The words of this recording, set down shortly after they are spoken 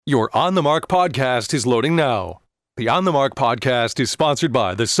Your On the Mark podcast is loading now. The On the Mark podcast is sponsored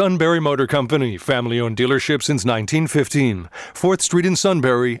by the Sunbury Motor Company, family-owned dealership since 1915, 4th Street in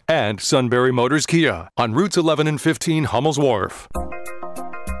Sunbury, and Sunbury Motors Kia on routes 11 and 15 Hummel's Wharf.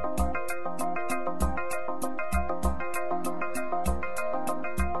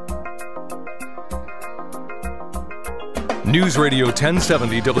 News Radio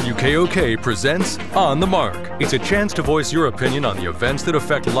 1070 WKOK presents On the Mark. It's a chance to voice your opinion on the events that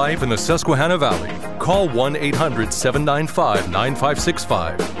affect life in the Susquehanna Valley. Call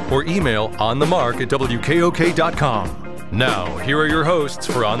 1-800-795-9565 or email onthemark@wkok.com. Now, here are your hosts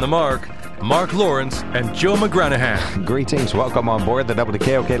for On the Mark, Mark Lawrence and Joe McGranahan. Greetings. Welcome on board the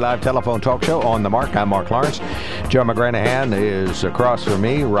WKOK Live Telephone Talk Show On the Mark. I'm Mark Lawrence. Joe McGranahan is across from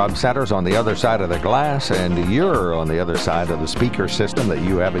me. Rob Centers on the other side of the glass, and you're on the other side of the speaker system that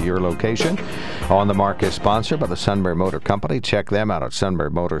you have at your location. On the Mark is sponsored by the Sunbury Motor Company. Check them out at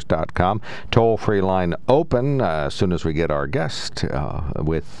sunburymotors.com. Toll-free line open as soon as we get our guest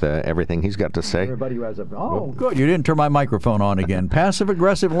with everything he's got to say. Everybody who has a... Oh, good. You didn't turn my microphone on again.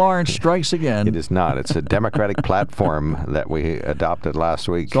 Passive-aggressive Lawrence strikes again. It is not. It's a democratic platform that we adopted last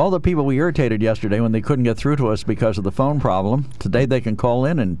week. So all the people we irritated yesterday when they couldn't get through to us because of the phone problem, today they can call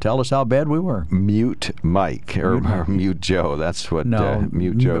in and tell us how bad we were. Mute Mike, or mute Joe. That's what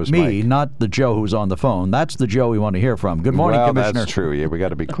mute Joe's me, Mike. not the Joe who's on the phone. That's the Joe we want to hear from. Good morning, Commissioner. That's true. Yeah, we got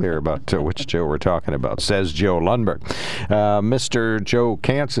to be clear about which Joe we're talking about, says Joe Lundberg. Mr. Joe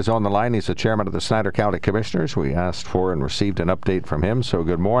Kantz is on the line. He's the chairman of the Snyder County Commissioners. We asked for and received an update from him. So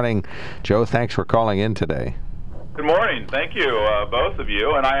good morning, Joe. Thanks for calling in today. Good morning. Thank you, both of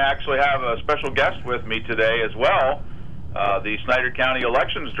you. And I actually have a special guest with me today as well, the Snyder County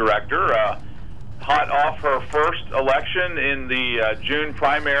Elections Director, hot off her first election in the June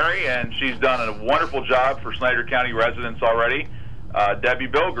primary, and she's done a wonderful job for Snyder County residents already. Debbie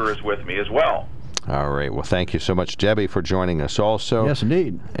Bilger is with me as well. All right. Well, thank you so much, Debbie, for joining us also. Yes,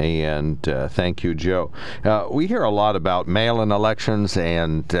 indeed. And thank you, Joe. We hear a lot about mail-in elections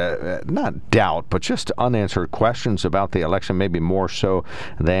and not doubt, but just unanswered questions about the election, maybe more so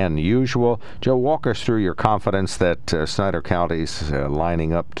than usual. Joe, walk us through your confidence that Snyder County's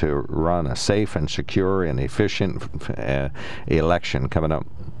lining up to run a safe and secure and efficient election coming up.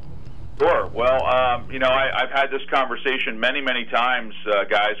 Sure. Well, I've had this conversation many, many times,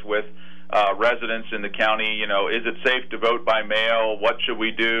 guys, with residents in the county. Is it safe to vote by mail? What should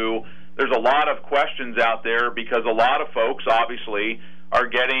we do? There's a lot of questions out there because a lot of folks obviously are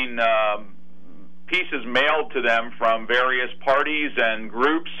getting pieces mailed to them from various parties and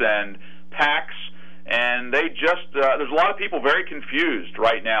groups and PACs, and they just there's a lot of people very confused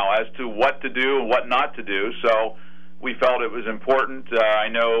right now as to what to do and what not to do. So we felt it was important. I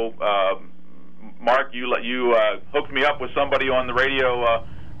know, Mark, you hooked me up with somebody on the radio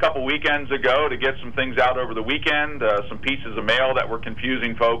couple weekends ago to get some things out over the weekend, some pieces of mail that were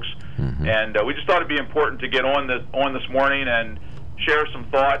confusing folks, and we just thought it'd be important to get on this morning and share some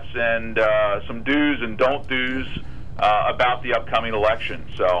thoughts and some do's and don't do's about the upcoming election.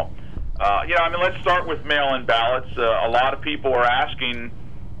 So, let's start with mail-in ballots. A lot of people are asking,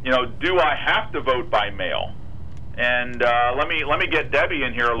 do I have to vote by mail? And let me get Debbie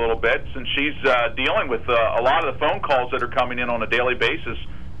in here a little bit, since she's dealing with a lot of the phone calls that are coming in on a daily basis.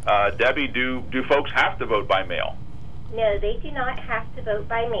 Debbie, do folks have to vote by mail? No, they do not have to vote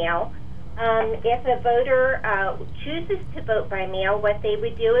by mail. If a voter chooses to vote by mail, what they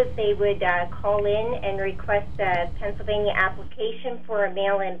would do is they would call in and request a Pennsylvania application for a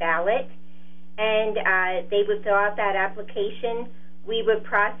mail-in ballot, and they would fill out that application. We would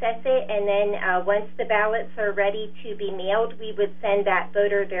process it, and then once the ballots are ready to be mailed, we would send that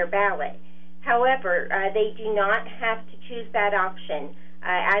voter their ballot. However, they do not have to choose that option.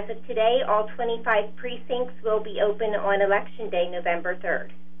 As of today, all 25 precincts will be open on Election Day, November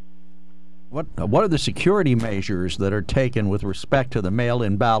 3rd. What are the security measures that are taken with respect to the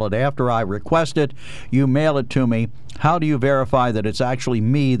mail-in ballot? After I request it, you mail it to me. How do you verify that it's actually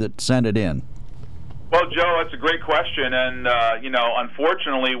me that sent it in? Well, Joe, that's a great question, and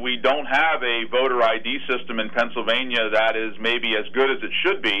unfortunately, we don't have a voter ID system in Pennsylvania that is maybe as good as it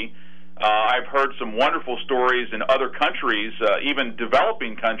should be. I've heard some wonderful stories in other countries, even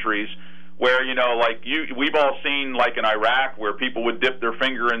developing countries, where, we've all seen, like in Iraq, where people would dip their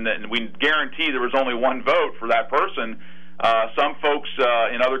finger in and we guarantee there was only one vote for that person. Some folks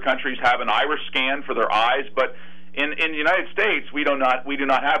in other countries have an iris scan for their eyes, but in the United States, we do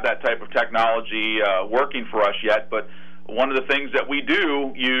not have that type of technology working for us yet. But one of the things that we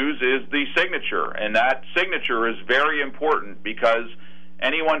do use is the signature, and that signature is very important because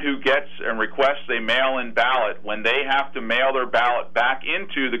anyone who gets and requests a mail-in ballot, when they have to mail their ballot back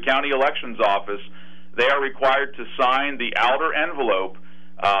into the county elections office, they are required to sign the outer envelope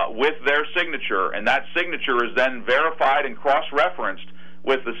with their signature, and that signature is then verified and cross-referenced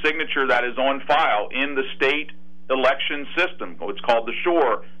with the signature that is on file in the state election system. It's called the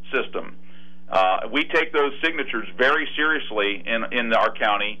SURE system. We take those signatures very seriously in our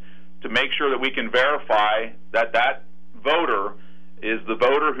county to make sure that we can verify that that voter is the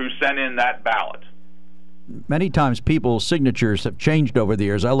voter who sent in that ballot. Many times people's signatures have changed over the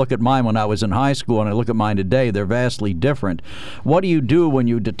years. I look at mine when I was in high school and I look at mine today. They're vastly different. What do you do when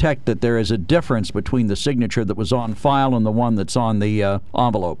you detect that there is a difference between the signature that was on file and the one that's on the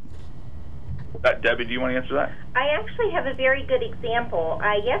envelope? Debbie, do you want to answer that? I actually have a very good example.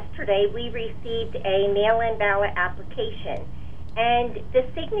 Yesterday we received a mail-in ballot application, and the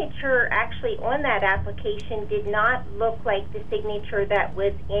signature actually on that application did not look like the signature that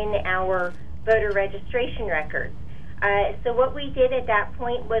was in our voter registration records. So what we did at that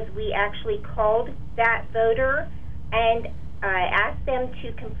point was we actually called that voter and asked them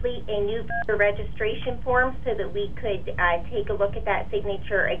to complete a new voter registration form so that we could take a look at that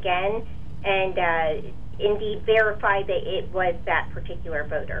signature again and indeed verify that it was that particular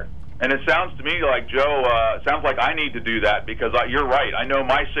voter. And it sounds to me like, Joe, sounds like I need to do that, because you're right. I know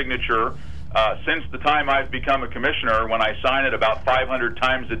my signature, since the time I've become a commissioner, when I sign it about 500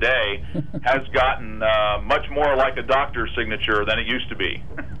 times a day, has gotten much more like a doctor's signature than it used to be.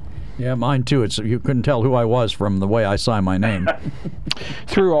 Yeah, mine too. You couldn't tell who I was from the way I signed my name.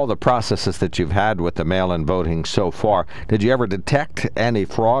 Through all the processes that you've had with the mail-in voting so far, did you ever detect any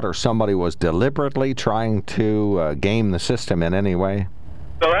fraud, or somebody was deliberately trying to game the system in any way?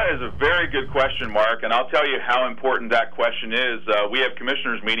 So that is a very good question, Mark, and I'll tell you how important that question is. We have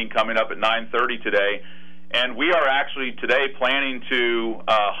commissioners meeting coming up at 9:30 today, and we are actually today planning to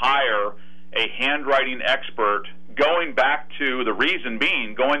hire a handwriting expert, going back to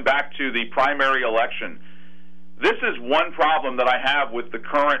the primary election. This is one problem that I have with the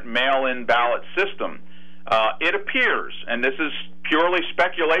current mail-in ballot system. It appears, and this is purely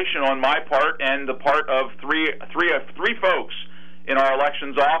speculation on my part and the part of three folks in our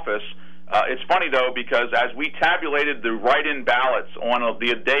elections office. It's funny, though, because as we tabulated the write-in ballots on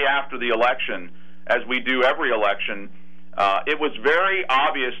the day after the election, as we do every election, it was very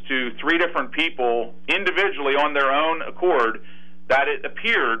obvious to three different people individually on their own accord that it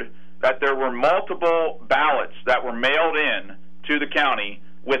appeared that there were multiple ballots that were mailed in to the county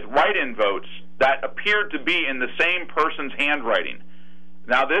with write-in votes that appeared to be in the same person's handwriting.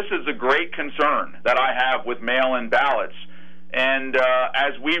 Now, this is a great concern that I have with mail-in ballots. And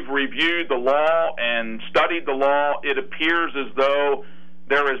as we've reviewed the law and studied the law, it appears as though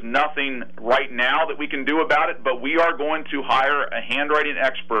there is nothing right now that we can do about it, but we are going to hire a handwriting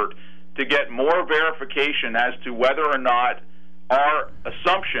expert to get more verification as to whether or not our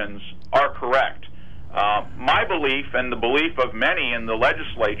assumptions are correct. My belief, and the belief of many in the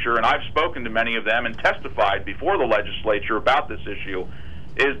legislature, and I've spoken to many of them and testified before the legislature about this issue,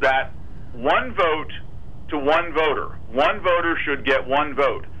 is that one vote to one voter. One voter should get one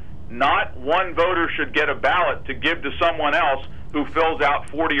vote. Not one voter should get a ballot to give to someone else who fills out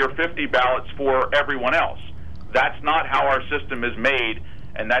 40 or 50 ballots for everyone else. That's not how our system is made,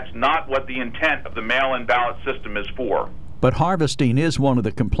 and that's not what the intent of the mail-in ballot system is for. But harvesting is one of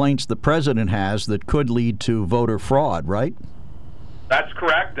the complaints the president has that could lead to voter fraud, right? That's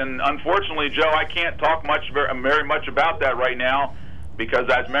correct, and unfortunately, Joe, I can't talk very much about that right now, because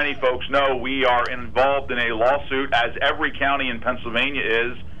as many folks know, we are involved in a lawsuit, as every county in Pennsylvania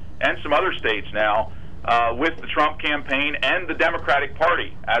is, and some other states now, with the Trump campaign and the Democratic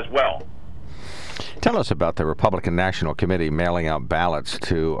Party as well. Tell us about the Republican National Committee mailing out ballots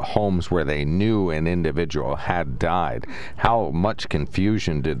to homes where they knew an individual had died. How much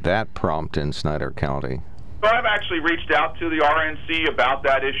confusion did that prompt in Snyder County? So I've actually reached out to the RNC about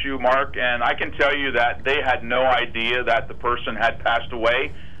that issue, Mark, and I can tell you that they had no idea that the person had passed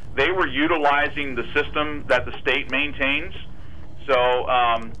away. They were utilizing the system that the state maintains.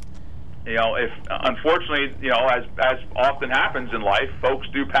 So, if unfortunately, as often happens in life, folks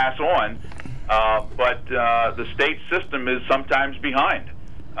do pass on, but the state system is sometimes behind.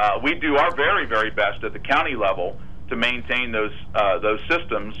 We do our very, very best at the county level to maintain those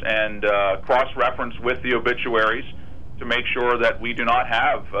systems and cross-reference with the obituaries to make sure that we do not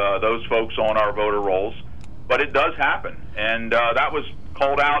have those folks on our voter rolls. But it does happen, and that was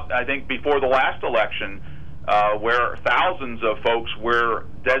called out, I think, before the last election, where thousands of folks were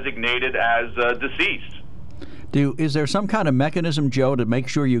designated as deceased. Is there some kind of mechanism, Joe, to make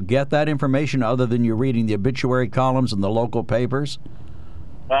sure you get that information other than you reading the obituary columns in the local papers?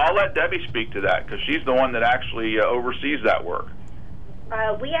 Well, I'll let Debbie speak to that because she's the one that actually oversees that work.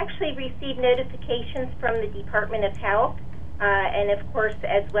 We actually receive notifications from the Department of Health, and of course,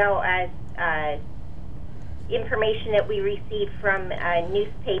 as well as information that we receive from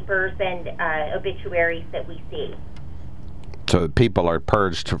newspapers and obituaries that we see. So people are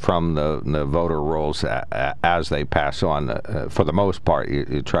purged from the voter rolls as they pass on. For the most part,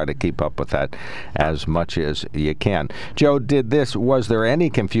 you try to keep up with that as much as you can. Joe, was there any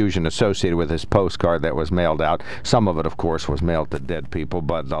confusion associated with this postcard that was mailed out? Some of it, of course, was mailed to dead people,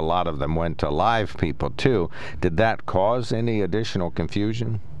 but a lot of them went to live people, too. Did that cause any additional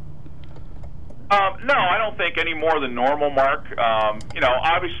confusion? No, I don't think any more than normal, Mark.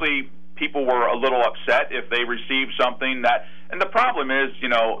 Obviously, people were a little upset if they received something that, and the problem is,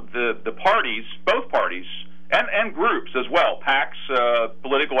 the parties, both parties, and groups as well, PACs,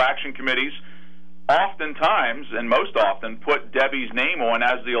 political action committees, oftentimes, and most often, put Debbie's name on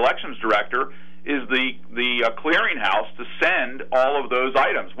as the elections director, is the clearinghouse to send all of those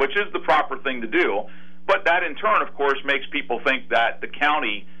items, which is the proper thing to do. But that, in turn, of course, makes people think that the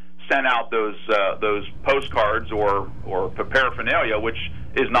county sent out those postcards or paraphernalia, which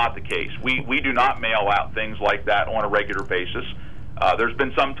is not the case. We do not mail out things like that on a regular basis. There's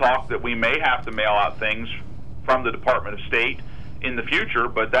been some talk that we may have to mail out things from the Department of State in the future,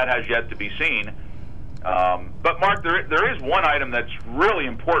 but that has yet to be seen. But Mark, there is one item that's really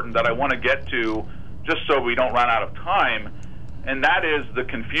important that I want to get to just so we don't run out of time, and that is the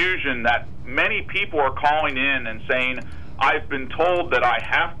confusion that many people are calling in and saying, I've been told that I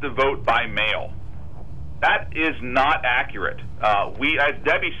have to vote by mail. That is not accurate. As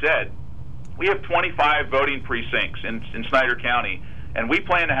Debbie said, we have 25 voting precincts in Snyder County, and we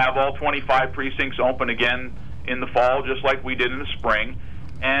plan to have all 25 precincts open again in the fall, just like we did in the spring.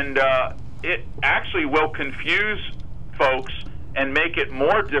 And it actually will confuse folks and make it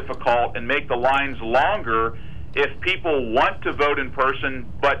more difficult and make the lines longer if people want to vote in person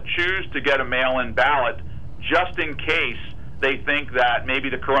but choose to get a mail-in ballot just in case they think that maybe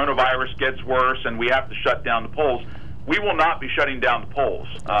the coronavirus gets worse and we have to shut down the polls. We will not be shutting down the polls.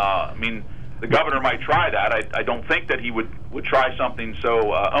 The governor might try that. I don't think that he would try something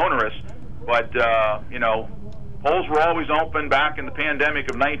so onerous. But, polls were always open back in the pandemic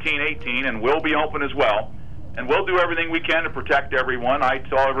of 1918 and will be open as well. And we'll do everything we can to protect everyone. I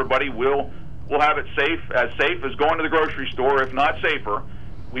tell everybody we'll have it safe as going to the grocery store, if not safer.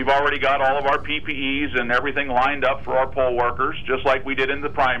 We've already got all of our PPEs and everything lined up for our poll workers, just like we did in the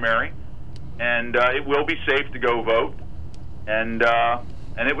primary. And it will be safe to go vote. And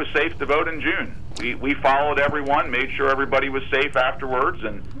it was safe to vote in June. We followed everyone, made sure everybody was safe afterwards,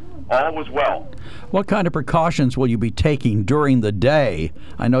 and all was well. What kind of precautions will you be taking during the day?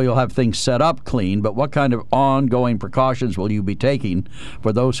 I know you'll have things set up clean, but what kind of ongoing precautions will you be taking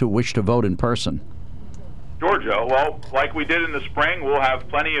for those who wish to vote in person? Georgia, well, like we did in the spring, we'll have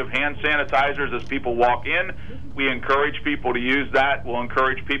plenty of hand sanitizers as people walk in. We encourage people to use that. We'll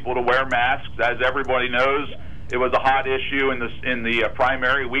encourage people to wear masks. As everybody knows, it was a hot issue in the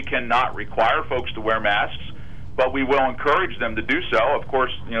primary. We cannot require folks to wear masks, but we will encourage them to do so. Of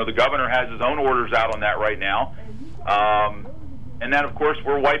course, the governor has his own orders out on that right now. And then, of course,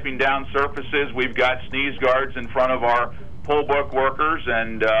 we're wiping down surfaces. We've got sneeze guards in front of our poll book workers,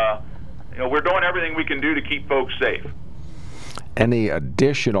 and we're doing everything we can do to keep folks safe. Any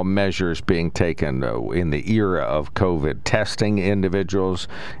additional measures being taken in the era of COVID, testing individuals,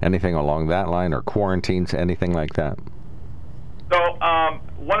 anything along that line, or quarantines, anything like that? So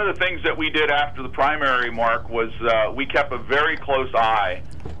one of the things that we did after the primary, Mark, was we kept a very close eye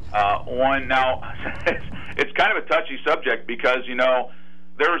on, now, it's kind of a touchy subject because,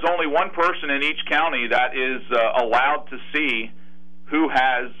 there's only one person in each county that is allowed to see who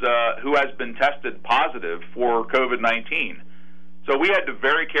has been tested positive for COVID-19. So we had to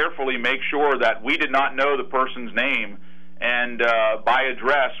very carefully make sure that we did not know the person's name, and by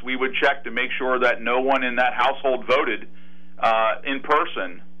address, we would check to make sure that no one in that household voted in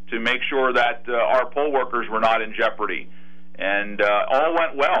person to make sure that our poll workers were not in jeopardy. And all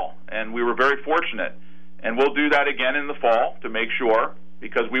went well, and we were very fortunate. And we'll do that again in the fall to make sure,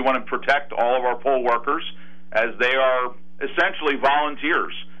 because we want to protect all of our poll workers as they are essentially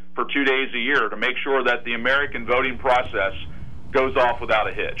volunteers for 2 days a year to make sure that the American voting process goes off without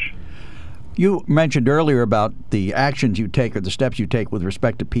a hitch. You mentioned earlier about the actions you take or the steps you take with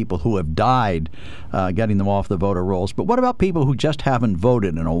respect to people who have died, getting them off the voter rolls. But what about people who just haven't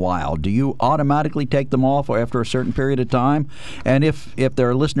voted in a while? Do you automatically take them off after a certain period of time? And if there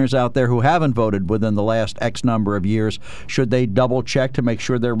are listeners out there who haven't voted within the last X number of years, should they double check to make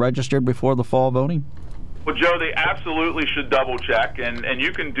sure they're registered before the fall voting? Well, Joe, they absolutely should double check, and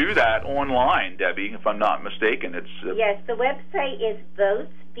you can do that online, Debbie, if I'm not mistaken. It's yes, the website is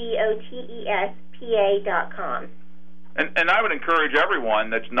votes, VOTESPA.com. And I would encourage everyone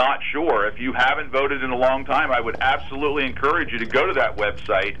that's not sure, if you haven't voted in a long time, I would absolutely encourage you to go to that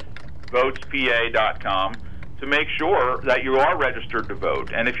website, votespa.com, to make sure that you are registered to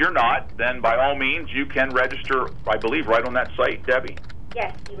vote. And if you're not, then by all means, you can register, I believe, right on that site, Debbie.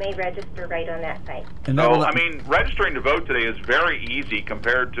 Yes, you may register right on that site. So, I mean, registering to vote today is very easy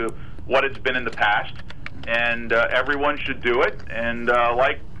compared to what it's been in the past, and everyone should do it. And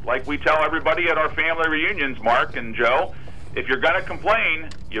like we tell everybody at our family reunions, Mark and Joe, if you're going to complain,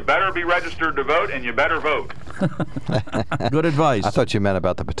 you better be registered to vote, and you better vote. Good advice. I thought you meant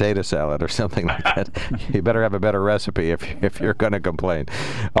about the potato salad or something like that. You better have a better recipe if you're going to complain.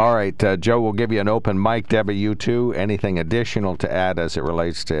 All right, Joe, we'll give you an open mic. Debbie, you too. Anything additional to add as it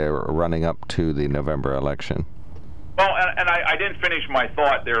relates to running up to the November election? Well, and I didn't finish my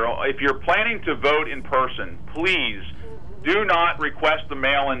thought there. If you're planning to vote in person, please do not request the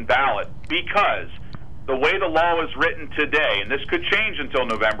mail-in ballot, because the way the law is written today, and this could change until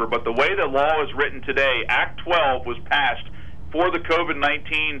November, but the way the law is written today, Act 12 was passed for the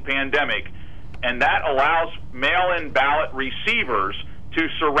COVID-19 pandemic, and that allows mail-in ballot receivers to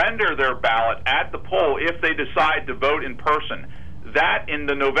surrender their ballot at the poll if they decide to vote in person. That, in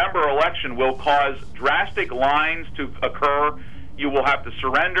the November election, will cause drastic lines to occur. You will have to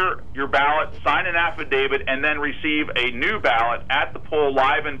surrender your ballot, sign an affidavit, and then receive a new ballot at the poll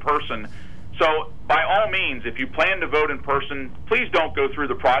live in person. So, by all means, if you plan to vote in person, please don't go through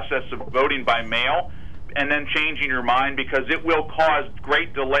the process of voting by mail and then changing your mind, because it will cause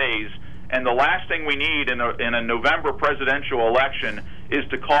great delays. And the last thing we need in a November presidential election is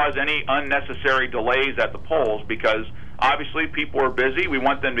to cause any unnecessary delays at the polls, because obviously people are busy. We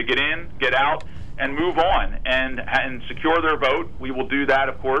want them to get in, get out, and move on and secure their vote. We will do that,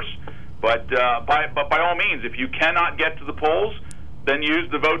 of course. But by all means, if you cannot get to the polls, then use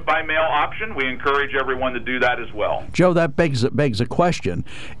the vote by mail option. We encourage everyone to do that as well. Joe, that begs a question.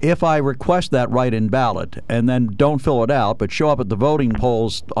 If I request that write-in ballot and then don't fill it out but show up at the voting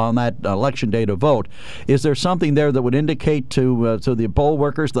polls on that election day to vote, is there something there that would indicate to the poll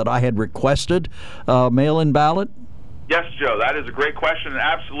workers that I had requested a mail-in ballot? Yes, Joe, that is a great question, and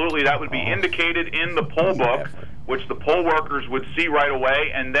absolutely that would be indicated in the poll book, which the poll workers would see right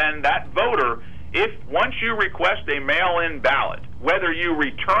away, and then that voter, once you request a mail-in ballot, whether you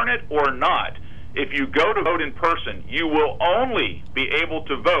return it or not, if you go to vote in person, you will only be able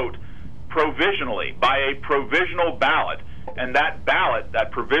to vote provisionally by a provisional ballot. And that ballot,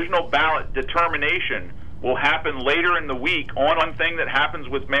 that provisional ballot determination, will happen later in the week. On one thing that happens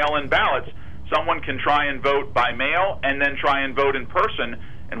with mail-in ballots, someone can try and vote by mail and then try and vote in person,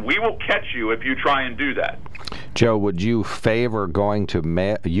 and we will catch you if you try and do that. Joe, would you favor going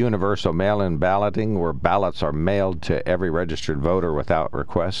to universal mail-in balloting, where ballots are mailed to every registered voter without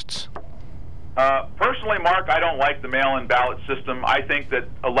requests? Personally, Mark, I don't like the mail-in ballot system. I think that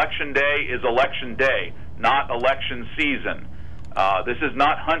Election Day is Election Day, not election season. This is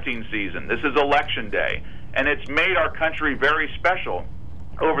not hunting season. This is Election Day. And it's made our country very special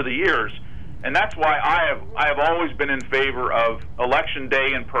over the years. And that's why I have always been in favor of Election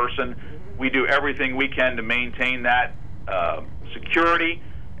Day in person. We do everything we can to maintain that security,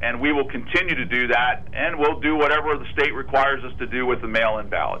 and we will continue to do that, and we'll do whatever the state requires us to do with the mail-in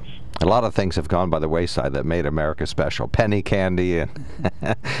ballots. A lot of things have gone by the wayside that made America special. Penny candy and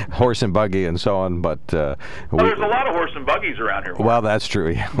horse and buggy and so on. But there's a lot of horse and buggies around here. Well, that's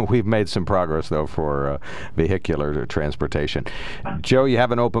true. We've made some progress, though, for vehicular transportation. Joe, you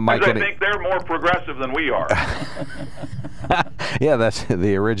have an open mic. I think they're more progressive than we are. Yeah, that's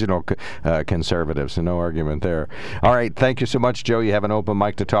the original conservatives, so no argument there. All right, thank you so much, Joe. You have an open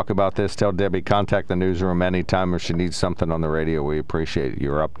mic to talk about this. Tell Debbie, contact the newsroom anytime if she needs something on the radio. We appreciate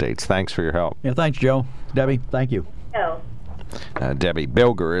your updates. Thanks for your help. Yeah, thanks, Joe. Debbie, thank you. Oh. Debbie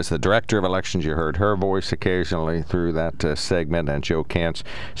Bilger is the Director of Elections. You heard her voice occasionally through that segment, and Joe Kantz,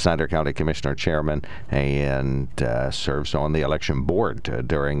 Snyder County Commissioner Chairman, and serves on the election board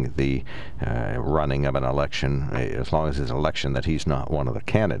during the running of an election, as long as it's an election that he's not one of the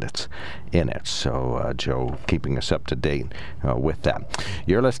candidates in it. So Joe keeping us up to date with that.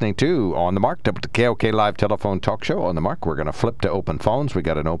 You're listening to On the Mark, WKOK Live Telephone Talk Show. On the Mark, we're going to flip to open phones. We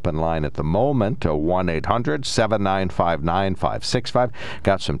got an open line at the moment, 1-800-795-9565.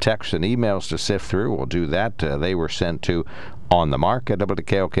 Got some texts and emails to sift through. We'll do that. They were sent to on the mark at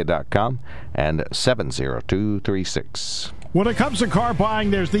WKOK.com and 70236. When it comes to car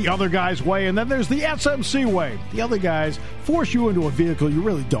buying, there's the other guy's way, and then there's the SMC way. The other guys force you into a vehicle you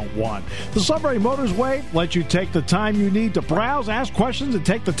really don't want. The Sunbury Motors way lets you take the time you need to browse, ask questions, and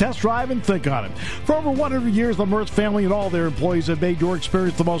take the test drive and think on it. For over 100 years, the Mertz family and all their employees have made your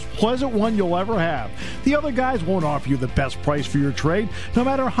experience the most pleasant one you'll ever have. The other guys won't offer you the best price for your trade, no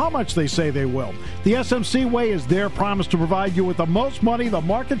matter how much they say they will. The SMC way is their promise to provide you with the most money the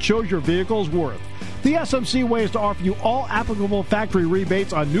market shows your vehicle is worth. The SMC way is to offer you all applicable factory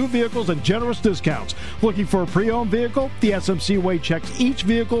rebates on new vehicles and generous discounts. Looking for a pre-owned vehicle? The SMC way checks each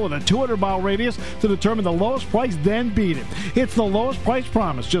vehicle in a 200-mile radius to determine the lowest price, then beat it. It's the lowest price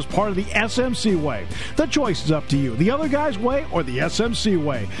promise, just part of the SMC way. The choice is up to you, the other guy's way or the SMC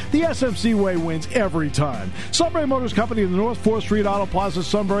way. The SMC way wins every time. Sunbury Motors Company in the North 4th Street Auto Plaza,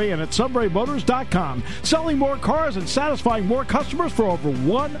 Sunbury, and at sunburymotors.com. Selling more cars and satisfying more customers for over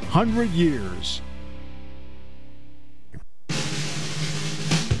 100 years.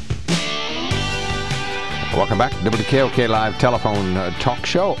 Welcome back to WKOK Live Telephone Talk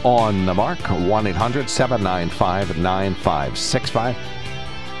Show on the mark, 1-800-795-9565.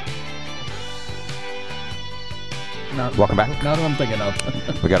 Welcome back. Not what I'm thinking of.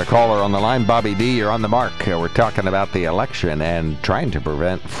 We got a caller on the line. Bobby D., you're on the mark. We're talking about the election and trying to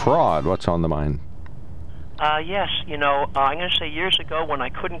prevent fraud. What's on the mind? Yes, I'm going to say years ago when I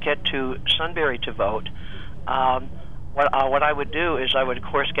couldn't get to Sunbury to vote, what I would do is I would, of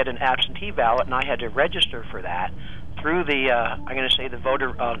course, get an absentee ballot, and I had to register for that through the, I'm going to say, the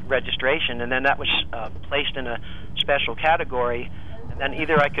voter registration, and then that was placed in a special category, and then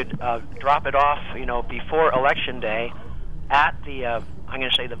either I could drop it off, before Election Day at the, I'm going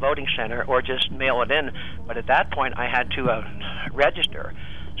to say, the voting center, or just mail it in. But at that point, I had to register.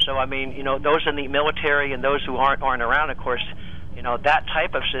 So, those in the military and those who aren't around, of course, that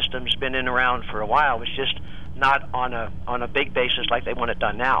type of system's been around for a while. It's just not on a big basis like they want it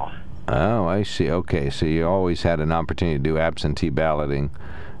done now. Oh, I see. Okay, so you always had an opportunity to do absentee balloting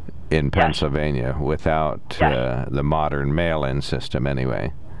in Pennsylvania without the modern mail-in system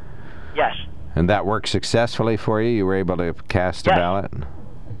anyway. Yes. And that worked successfully for you? You were able to cast a ballot?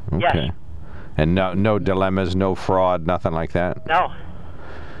 Okay. Yes. And no dilemmas, no fraud, nothing like that? No.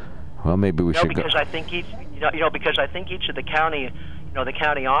 Well, maybe we should go. Because I think each of the county, the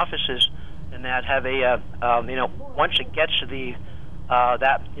county offices and that have a, once it gets to the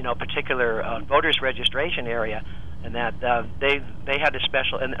that particular voters registration area, and that they had a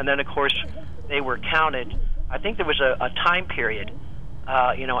special, and then of course they were counted. I think there was a time period,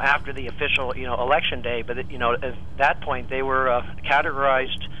 after the official election day, but at that point they were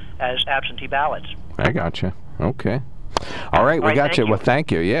categorized as absentee ballots. I gotcha. Okay. All right, we got you. Well,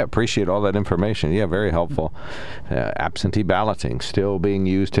 thank you. Yeah, appreciate all that information. Yeah, very helpful. Absentee balloting still being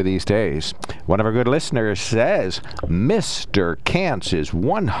used to these days. One of our good listeners says, Mr. Kantz is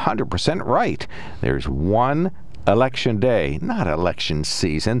 100% right. There's one election day, not election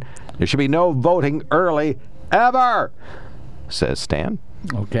season. There should be no voting early ever, says Stan.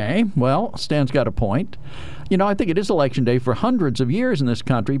 Okay, well, Stan's got a point. I think it is Election Day. For hundreds of years in this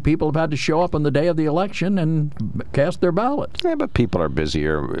country, people have had to show up on the day of the election and cast their ballot. Yeah, but people are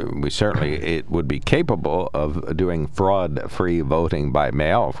busier. It would be capable of doing fraud-free voting by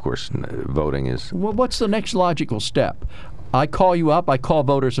mail. Of course, voting is... Well, what's the next logical step? I call you up, I call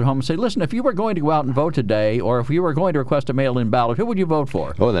voters at home and say, listen, if you were going to go out and vote today, or if you were going to request a mail-in ballot, who would you vote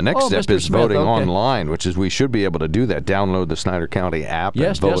for? Oh, the next step Mr. is Smith, voting okay. online, which is we should be able to do that. Download the Snyder County app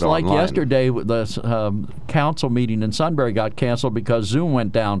and vote just like online. yesterday, the council meeting in Sunbury got canceled because Zoom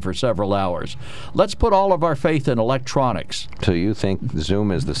went down for several hours. Let's put all of our faith in electronics. So you think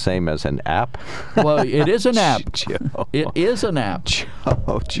Zoom is the same as an app? Well, it is an app. Joe. It is an app.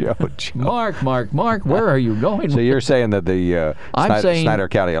 Joe. Mark, where are you going? So you're saying that the Snyder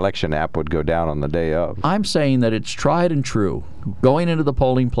County election app would go down on the day of? I'm saying that it's tried and true. Going into the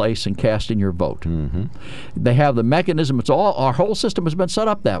polling place and casting your vote. Mm-hmm. They have the mechanism. Our whole system has been set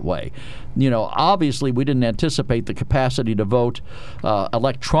up that way. Obviously we didn't anticipate the capacity to vote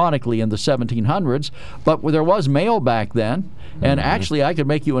electronically in the 1700s, but there was mail back then. And actually, I could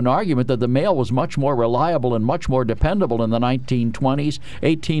make you an argument that the mail was much more reliable and much more dependable in the 1920s,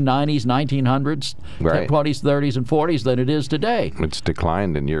 1890s, 1900s, right. 20s, 30s, and 40s than it is today. It's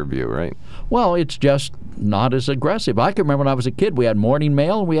declined in your view, right? Well, it's just not as aggressive. I can remember when I was a kid, we had morning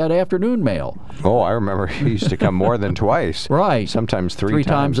mail and we had afternoon mail. Oh, I remember he used to come more than twice. Right. Sometimes three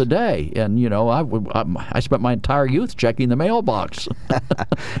times a day. And, I spent my entire youth checking the mailbox.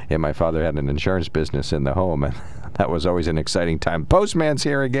 Yeah, my father had an insurance business in the home, and That was always an exciting time. Postman's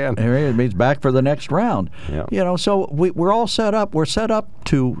here again. He's back for the next round. Yep. So we're all set up. We're set up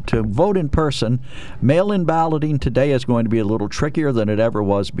to vote in person. Mail-in balloting today is going to be a little trickier than it ever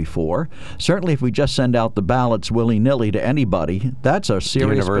was before. Certainly, if we just send out the ballots willy-nilly to anybody, that's a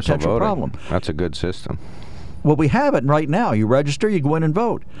serious Universal potential voting. problem. That's a good system. Well, we have it right now. You register, you go in and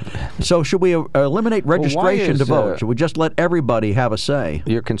vote. So should we eliminate registration to vote? Should we just let everybody have a say?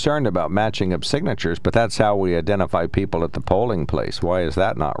 You're concerned about matching up signatures, but that's how we identify people at the polling place. Why is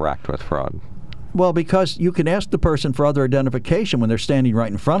that not racked with fraud? Well, because you can ask the person for other identification when they're standing right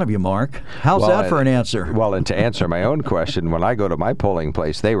in front of you, Mark. How's that for an answer? Well, and to answer my own question, when I go to my polling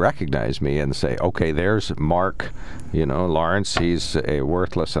place, they recognize me and say, okay, there's Mark, Lawrence. He's a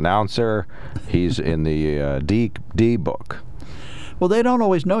worthless announcer. He's in the D book. Well, they don't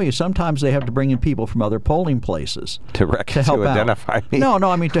always know you. Sometimes they have to bring in people from other polling places to help identify me. No,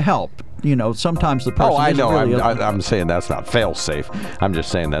 I mean to help. Sometimes the person. Oh, I know. Really I'm saying that's not fail-safe. I'm just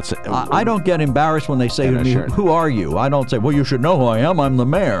saying that's. I don't get embarrassed when they say to me, "Who are you?" I don't say, "Well, you should know who I am. I'm the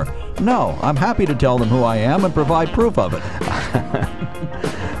mayor." No, I'm happy to tell them who I am and provide proof of it.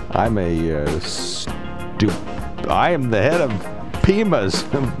 I'm I am the head of Pima's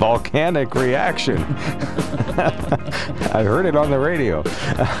volcanic reaction. I heard it on the radio.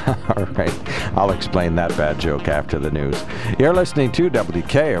 All right. I'll explain that bad joke after the news. You're listening to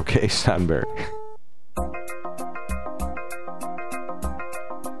WKOK Sunbury.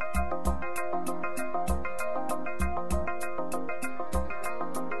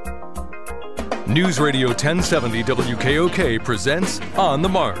 News Radio 1070 WKOK presents On the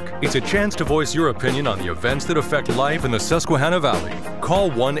Mark. It's a chance to voice your opinion on the events that affect life in the Susquehanna Valley.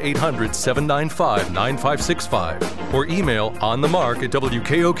 Call 1-800-795-9565 or email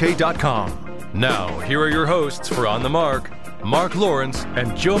onthemark@wkok.com. Now, here are your hosts for On the Mark, Mark Lawrence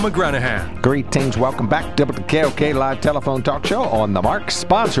and Joe McGranahan. Greetings. Welcome back to the KOK Live Telephone Talk Show On the Mark,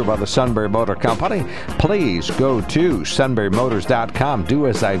 sponsored by the Sunbury Motor Company. Please go to sunburymotors.com. Do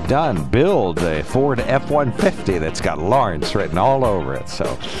as I've done. Build a Ford F-150 that's got Lawrence written all over it.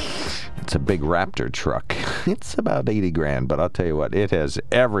 So it's a big Raptor truck. It's about $80,000, but I'll tell you what, it has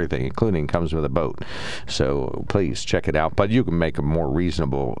everything, including comes with a boat. So please check it out. But you can make a more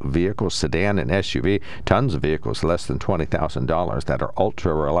reasonable vehicle, sedan and SUV. Tons of vehicles less than $20,000 that are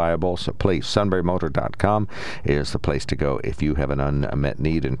ultra reliable. So please, sunburymotor.com is the place to go if you have an unmet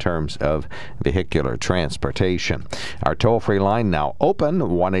need in terms of vehicular transportation. Our toll-free line now open,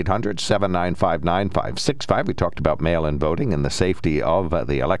 1-800-795-9565. We talked about mail-in voting and the safety of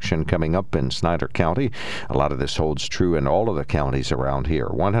the election coming up in Snyder County. A lot of this holds true in all of the counties around here.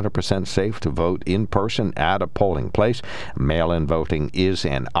 100% safe to vote in person at a polling place. Mail-in voting is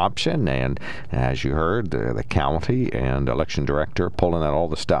an option, and as you heard, the county and election director pulling out all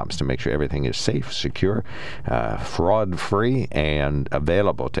the stops to make sure everything is safe, secure, fraud-free, and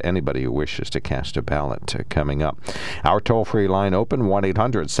available to anybody who wishes to cast a ballot coming up. Our toll-free line open,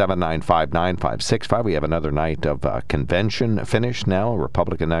 1-800-795-9565. We have another night of convention finished now,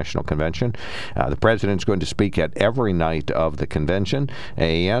 Republican National Convention. The president's going to speak at every night of the convention,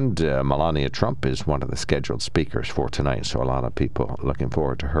 and Melania Trump is one of the scheduled speakers for tonight, so a lot of people looking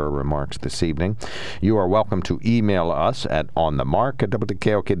forward to her remarks this evening. You are welcome to email us at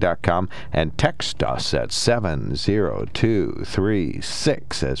onthemark@wkok.com and text us at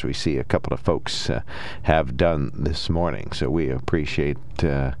 70236, as we see a couple of folks have done this morning. So we appreciate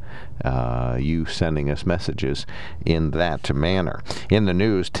you sending us messages in that manner. In the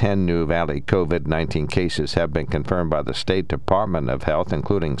news, 10 new Valley COVID-19 cases have been confirmed by the State Department of Health,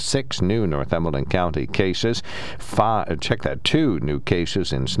 including 6 new Northumberland County cases. 2 new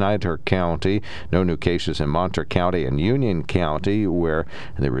cases in Snyder County, no new cases in Monterey County and Union County, where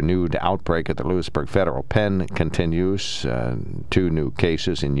the renewed outbreak at the Lewisburg Federal Pen continues. 2 new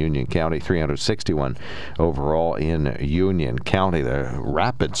cases in Union County, 361 overall in Union County. The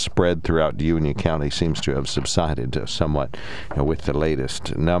rapid spread throughout Union County seems to have subsided somewhat with the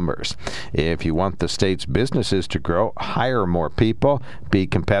latest numbers. If you want the state's businesses to grow, hire more people, be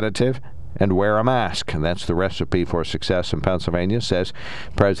competitive, and wear a mask. And that's the recipe for success in Pennsylvania, says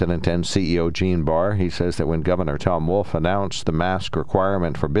President and CEO Gene Barr. He says that when Governor Tom Wolf announced the mask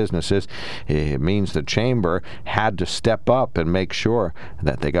requirement for businesses, it means the chamber had to step up and make sure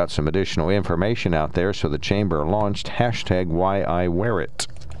that they got some additional information out there, so the chamber launched #WhyIWearIt.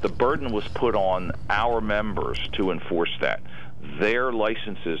 The burden was put on our members to enforce that. Their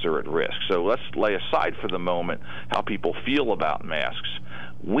licenses are at risk. So let's lay aside for the moment how people feel about masks.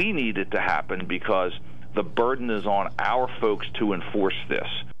 We need it to happen because the burden is on our folks to enforce this.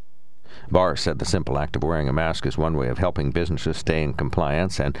 Barr said the simple act of wearing a mask is one way of helping businesses stay in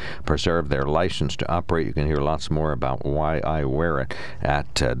compliance and preserve their license to operate. You can hear lots more about why I wear it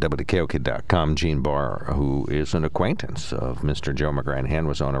at WKOK.com. Gene Barr, who is an acquaintance of Mr. Joe McGranahan,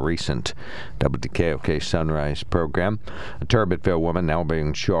 was on a recent WKOK Sunrise program. A Turbitville woman now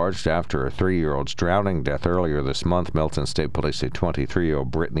being charged after a 3-year-old's drowning death earlier this month. Milton State Police say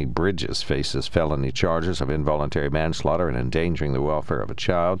 23-year-old Brittany Bridges faces felony charges of involuntary manslaughter and endangering the welfare of a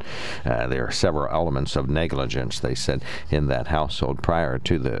child. There are several elements of negligence, they said, in that household prior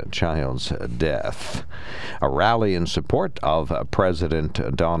to the child's death. A rally in support of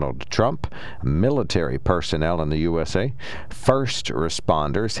President Donald Trump, military personnel in the USA, first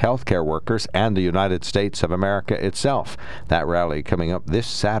responders, healthcare workers, and the United States of America itself. That rally coming up this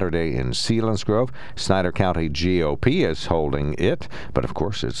Saturday in Selinsgrove. Snyder County GOP is holding it, but of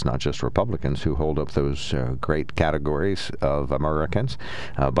course it's not just Republicans who hold up those great categories of Americans,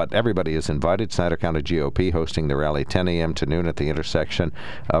 but everybody is invited. Snyder County GOP hosting the rally 10 a.m. to noon at the intersection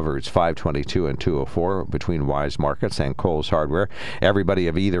of routes 522 and 204 between Wise Markets and Kohl's Hardware. Everybody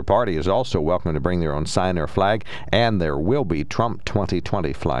of either party is also welcome to bring their own sign or flag, and there will be Trump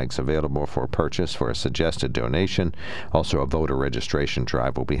 2020 flags available for purchase for a suggested donation. Also, a voter registration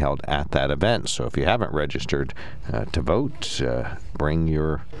drive will be held at that event. So if you haven't registered to vote, bring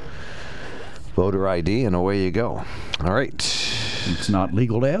your voter ID and away you go. All right. It's not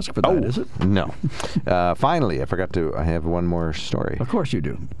legal to ask for that, is it? No. Finally, I have one more story. Of course you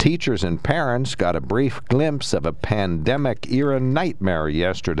do. Teachers and parents got a brief glimpse of a pandemic-era nightmare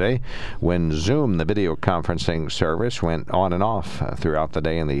yesterday when Zoom, the video conferencing service, went on and off throughout the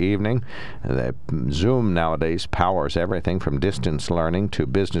day and the evening. Zoom nowadays powers everything from distance learning to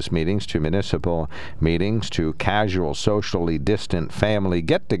business meetings to municipal meetings to casual, socially distant family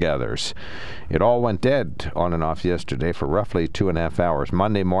get-togethers. It all went dead on and off yesterday for roughly 2.5 hours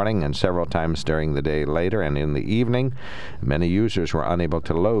Monday morning and several times during the day later and in the evening. Many users were unable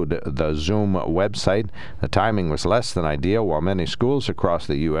to load the Zoom website. The timing was less than ideal while many schools across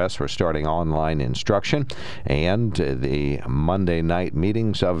the U.S. were starting online instruction, and the Monday night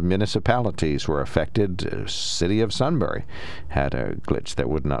meetings of municipalities were affected. City of Sunbury had a glitch that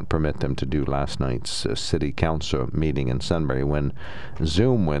would not permit them to do last night's city council meeting in Sunbury when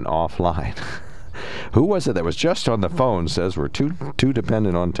Zoom went offline. Who was it that was just on the phone says we're too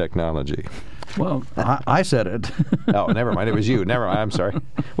dependent on technology? Well, I said it. Oh, never mind. It was you. Never mind. I'm sorry.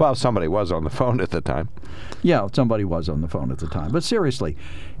 Well, somebody was on the phone at the time. Yeah, somebody was on the phone at the time. But seriously,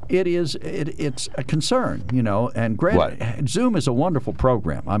 it's a concern, and granted, Zoom is a wonderful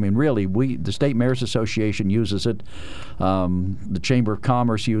program. I mean, really, the State Mayors Association uses it. The Chamber of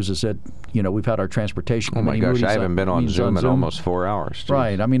Commerce uses it. We've had our transportation committee. Oh my gosh, I haven't been on Zoom in almost 4 hours. Jeez.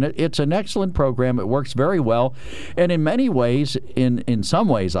 Right. I mean, it's an excellent program. It works very well. And in many ways, in some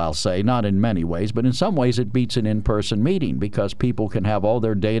ways, I'll say, not in many ways, but in some ways it beats an in-person meeting because people can have all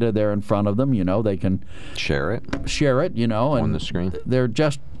their data there in front of them. They can share it, on the screen. They're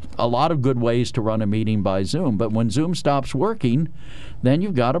just a lot of good ways to run a meeting by Zoom. But when Zoom stops working, then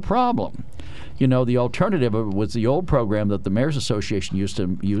you've got a problem. The alternative was the old program that the Mayors Association used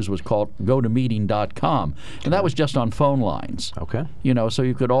to use was called GoToMeeting.com, and that was just on phone lines. Okay. So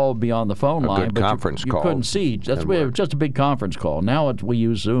you could all be on the phone line, good but conference you call. couldn't see. That's just a big conference call. Now we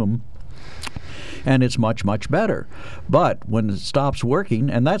use Zoom. And it's much, much better. But when it stops working,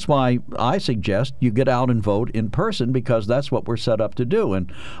 and that's why I suggest you get out and vote in person, because that's what we're set up to do.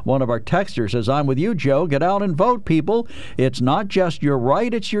 And one of our texters says, I'm with you, Joe. Get out and vote, people. It's not just your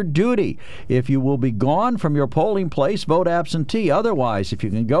right, it's your duty. If you will be gone from your polling place, vote absentee. Otherwise, if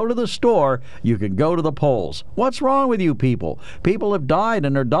you can go to the store, you can go to the polls. What's wrong with you people? People have died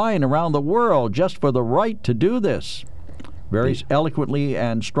and are dying around the world just for the right to do this. Very eloquently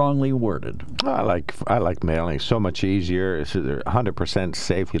and strongly worded. I like mailing. So much easier. It's 100%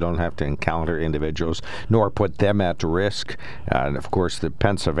 safe. You don't have to encounter individuals nor put them at risk. And of course, the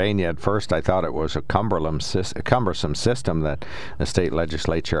Pennsylvania, at first I thought it was a cumbersome system that the state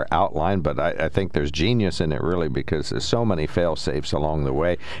legislature outlined, but I think there's genius in it, really, because there's so many fail-safes along the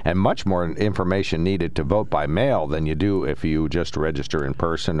way and much more information needed to vote by mail than you do if you just register in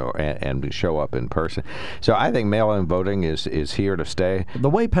person and show up in person. So I think mail-in voting is here to stay. The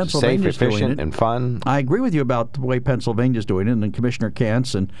way Pennsylvania's safe, efficient, doing it, and fun. I agree with you about the way Pennsylvania's doing it, and Commissioner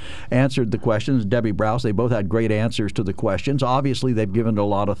Kantz answered the questions. Debbie Browse, they both had great answers to the questions. Obviously, they've given it a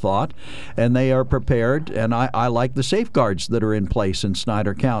lot of thought, and they are prepared, and I like the safeguards that are in place in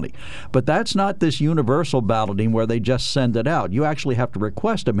Snyder County. But that's not this universal balloting where they just send it out. You actually have to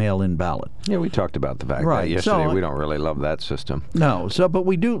request a mail-in ballot. Yeah, we talked about the fact that yesterday. We don't really love that system. No, but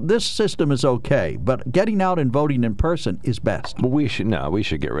we do. This system is okay, but getting out and voting in person is is best? Well, we should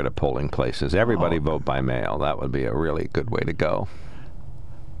get rid of polling places. Everybody vote by mail. That would be a really good way to go.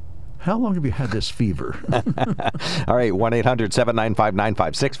 How long have you had this fever? All right,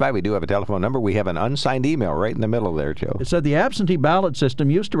 1-800-795-9565. We do have a telephone number. We have an unsigned email right in the middle there, Joe. It said the absentee ballot system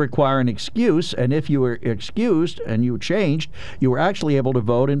used to require an excuse, and if you were excused and you changed, you were actually able to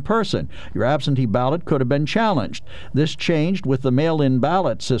vote in person. Your absentee ballot could have been challenged. This changed with the mail-in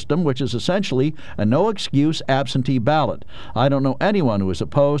ballot system, which is essentially a no-excuse absentee ballot. I don't know anyone who is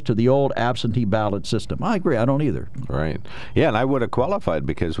opposed to the old absentee ballot system. I agree. I don't either. Right. Yeah, and I would have qualified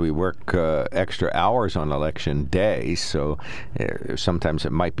because we work extra hours on election day, so sometimes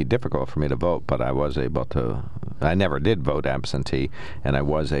it might be difficult for me to vote, but I was able to. I never did vote absentee, and I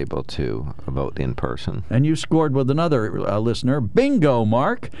was able to vote in person. And you scored with another listener. Bingo,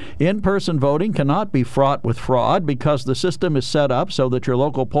 Mark. In-person voting cannot be fraught with fraud because the system is set up so that your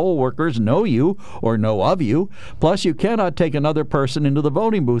local poll workers know you or know of you. Plus, you cannot take another person into the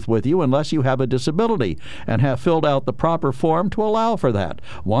voting booth with you unless you have a disability and have filled out the proper form to allow for that.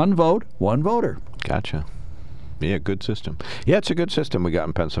 One vote, one voter. Gotcha. Yeah, good system. Yeah, it's a good system we got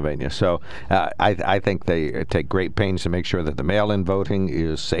in Pennsylvania. So I think they take great pains to make sure that the mail-in voting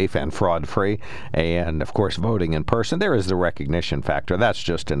is safe and fraud-free. And, of course, voting in person, there is the recognition factor. That's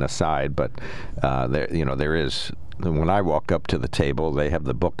just an aside, but there is. When I walk up to the table, they have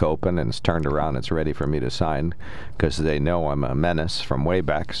the book open and it's turned around. It's ready for me to sign because they know I'm a menace from way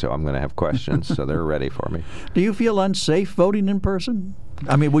back, so I'm going to have questions, so they're ready for me. Do you feel unsafe voting in person?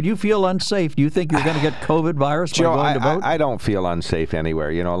 I mean, would you feel unsafe? Do you think you're going to get COVID virus by going to vote? I don't feel unsafe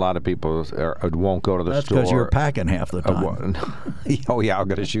anywhere. You know, a lot of people won't go to the store. That's because you're packing half the time. Oh, yeah, I'm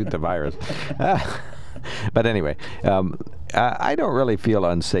going to shoot the virus. But anyway, I don't really feel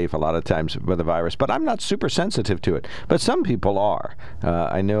unsafe a lot of times with the virus, but I'm not super sensitive to it. But some people are.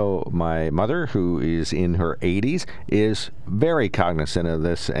 I know my mother, who is in her 80s, is very cognizant of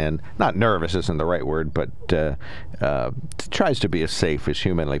this, and not nervous isn't the right word, but tries to be as safe as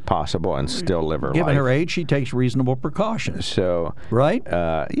humanly possible and still live her life. Given her age, she takes reasonable precautions. So, right?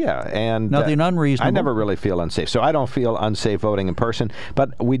 Yeah, and nothing unreasonable. I never really feel unsafe. So I don't feel unsafe voting in person,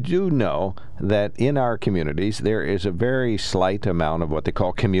 but we do know that in our communities there is a very slight amount of what they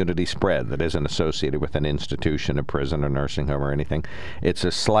call community spread that isn't associated with an institution, a prison, a nursing home, or anything. It's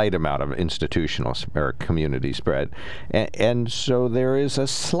a slight amount of institutional or community spread. And so there is a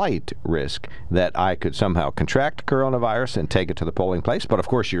slight risk that I could somehow contract coronavirus and take it to the polling place. But of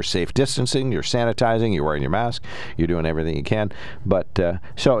course, you're safe distancing, you're sanitizing, you're wearing your mask, you're doing everything you can. But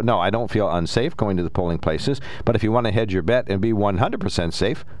so, no, I don't feel unsafe going to the polling places. But if you want to hedge your bet and be 100%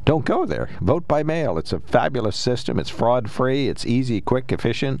 safe, don't go there. Vote by mail. It's a fabulous system. It's fraud-free. It's easy, quick,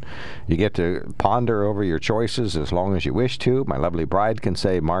 efficient. You get to ponder over your choices as long as you wish to. My lovely bride can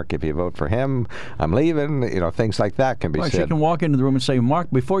say, Mark, if you vote for him, I'm leaving. You know, things like that can be said. She can walk into the room and say, Mark,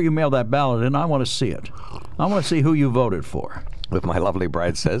 before you mail that ballot in, I want to see it. I want to see who you voted for. If my lovely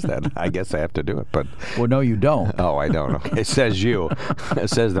bride says that, I guess I have to do it. But well, no, you don't. Oh, I don't. Okay. It says you. It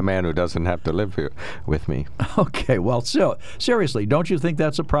says the man who doesn't have to live here with me. Okay. Well, so seriously, don't you think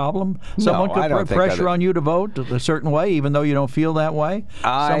that's a problem? Someone could put pressure on you to vote a certain way, even though you don't feel that way.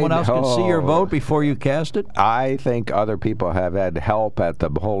 Someone else could see your vote before you cast it. I think other people have had help at the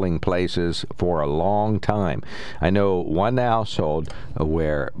polling places for a long time. I know one household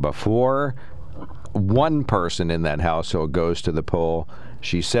where before one person in that household goes to the poll,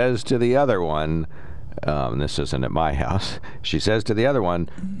 she says to the other one, this isn't at my house, she says to the other one,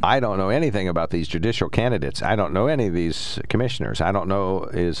 I don't know anything about these judicial candidates. I don't know any of these commissioners. I don't know,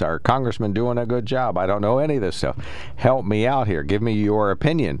 is our congressman doing a good job? I don't know any of this stuff. Help me out here. Give me your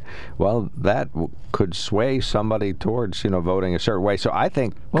opinion. Well, that could sway somebody towards, voting a certain way. So I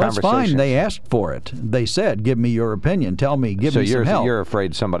think that's fine. They asked for it. They said, give me your opinion. Tell me, give me some help. So you're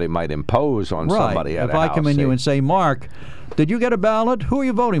afraid somebody might impose on somebody at a house. If I come in you and say, Mark, did you get a ballot? Who are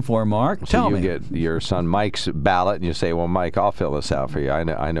you voting for, Mark? Tell me. So you get your son Mike's ballot, and you say, well, Mike, I'll fill this out for you.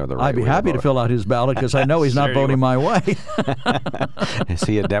 I know the right I'd be happy to fill out his ballot because I know he's not voting my way. Is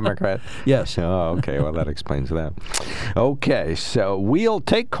he a Democrat? Yes. Oh, okay. Well, that explains that. Okay, so we'll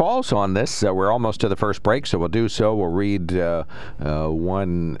take calls on this. We're almost to the first break, so we'll do so. We'll read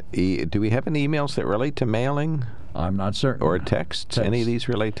one. Do we have any emails that relate to mailing? I'm not certain. Or texts? Any of these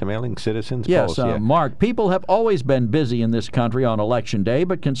relate to mailing citizens? Yes, Mark. People have always been busy in this country on Election Day,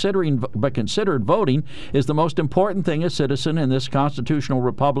 but considered voting is the most important thing a citizen in this constitutional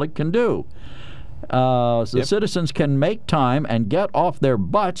republic can do. The citizens can make time and get off their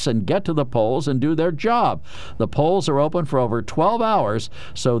butts and get to the polls and do their job. The polls are open for over 12 hours,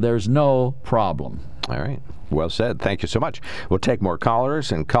 so there's no problem. All right. Well said. Thank you so much. We'll take more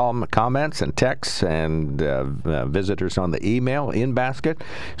callers and comments and texts and visitors on the email in basket.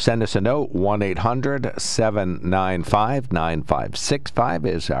 Send us a note. 1-800-795-9565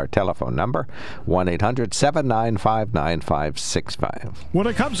 is our telephone number. 1-800-795-9565. When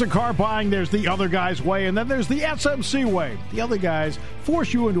it comes to car buying, there's the other guy's way, and then there's the SMC way. The other guys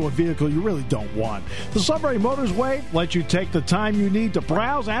force you into a vehicle you really don't want. The Sunbury Motors way lets you take the time you need to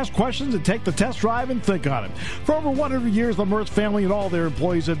browse, ask questions, and take the test drive and think on it. For over 100 years, the Mertz family and all their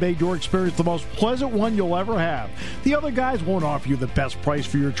employees have made your experience the most pleasant one you'll ever have. The other guys won't offer you the best price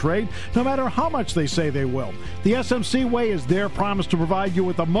for your trade, no matter how much they say they will. The SMC way is their promise to provide you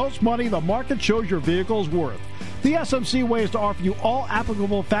with the most money the market shows your vehicle is worth. The SMC way is to offer you all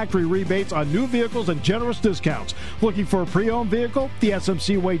applicable factory rebates on new vehicles and generous discounts. Looking for a pre-owned vehicle? The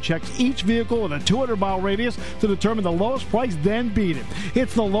SMC way checks each vehicle in a 200-mile radius to determine the lowest price, then beat it.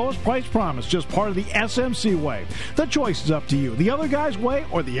 It's the lowest price promise, just part of the SMC way. The choice is up to you, the other guy's way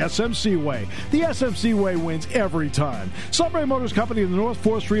or the SMC way. The SMC way wins every time. Sunbury Motors Company in the North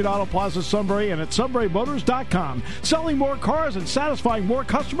 4th Street Auto Plaza, Sunbury, and at sunburymotors.com. Selling more cars and satisfying more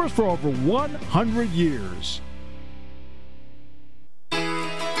customers for over 100 years.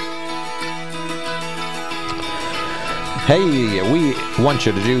 Hey, we want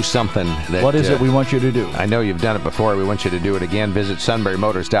you to do something. What is it we want you to do? I know you've done it before. We want you to do it again. Visit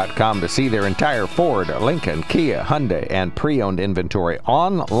sunburymotors.com to see their entire Ford, Lincoln, Kia, Hyundai, and pre-owned inventory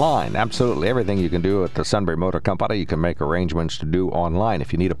online. Absolutely everything you can do at the Sunbury Motor Company, you can make arrangements to do online.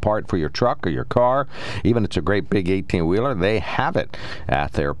 If you need a part for your truck or your car, even if it's a great big 18-wheeler, they have it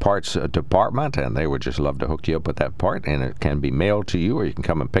at their parts department, and they would just love to hook you up with that part, and it can be mailed to you, or you can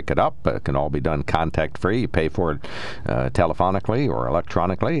come and pick it up. It can all be done contact-free. You pay for it telephonically or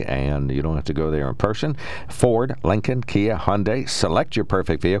electronically, and you don't have to go there in person. Ford, Lincoln, Kia, Hyundai. Select your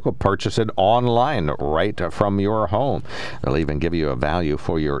perfect vehicle. Purchase it online right from your home. They'll even give you a value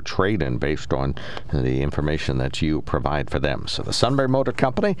for your trade-in based on the information that you provide for them. So the Sunbury Motor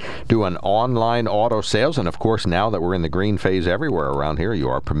Company do an online auto sales, and of course now that we're in the green phase everywhere around here, you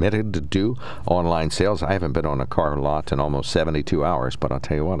are permitted to do online sales. I haven't been on a car lot in almost 72 hours, but I'll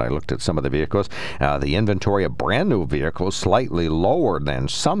tell you what, I looked at some of the vehicles. The inventory of brand new vehicles slightly lower than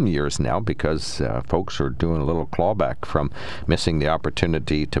some years now because folks are doing a little clawback from missing the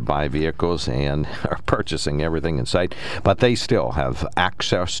opportunity to buy vehicles and are purchasing everything in sight. But they still have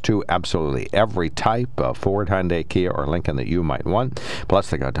access to absolutely every type of Ford, Hyundai, Kia, or Lincoln that you might want.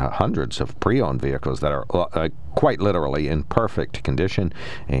 Plus, they got hundreds of pre-owned vehicles that are quite literally in perfect condition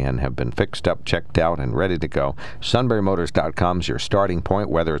and have been fixed up, checked out, and ready to go. SunburyMotors.com is your starting point,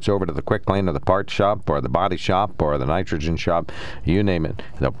 whether it's over to the quick lane or the parts shop or the body shop or the nitrogen shop, you name it.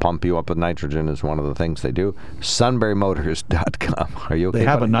 They'll pump you up with nitrogen is one of the things they do. SunburyMotors.com. Are you okay? They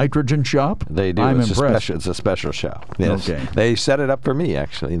have buddy? A nitrogen shop? They do. I'm it's impressed. It's a special shop. Yes. Okay. They set it up for me,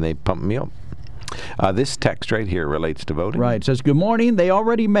 actually, and they pump me up. This text right here relates to voting. Right. It says, good morning. They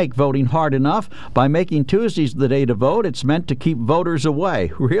already make voting hard enough. By making Tuesdays the day to vote, it's meant to keep voters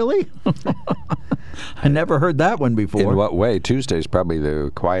away. Really? I never heard that one before. In what way? Tuesday's probably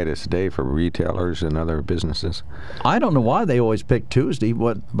the quietest day for retailers and other businesses. I don't know why they always pick Tuesday,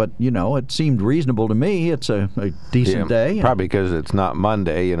 but you know, it seemed reasonable to me. It's a decent day. Probably because it's not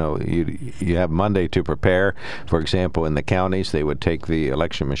Monday. You know, you have Monday to prepare. For example, in the counties, they would take the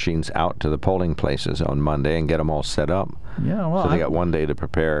election machines out to the polling places on Monday and get them all set up. Yeah, well, so they got one day to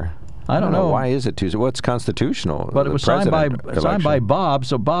prepare. I don't know. Why is it Tuesday? Well, it's constitutional. But it was signed by Bob.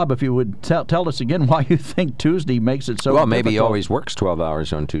 So, Bob, if you would tell us again why you think Tuesday makes it so Well, difficult. maybe he always works 12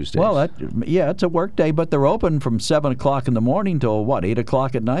 hours on Tuesdays. Well, it's a work day, but they're open from 7 o'clock in the morning till, 8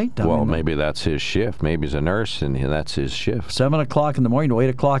 o'clock at night? Maybe that's his shift. Maybe he's a nurse, and that's his shift. 7 o'clock in the morning to 8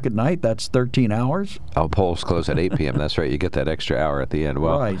 o'clock at night, that's 13 hours? Oh, polls close at 8 p.m. That's right. You get that extra hour at the end.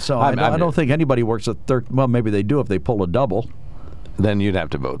 Well, right. So I don't think anybody works at well, maybe they do if they pull a double. Then you'd have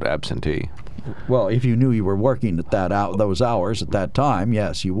to vote absentee. Well, if you knew you were working at those hours at that time,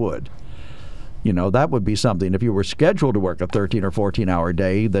 yes, you would. You know, that would be something. If you were scheduled to work a 13 or 14-hour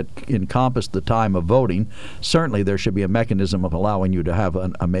day that encompassed the time of voting, certainly there should be a mechanism of allowing you to have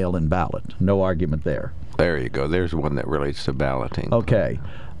a mail-in ballot. No argument there. There you go. There's one that relates to balloting. Okay.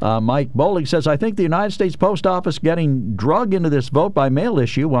 Mike Bowling says, I think the United States Post Office getting drug into this vote-by-mail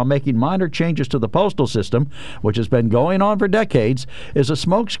issue while making minor changes to the postal system, which has been going on for decades, is a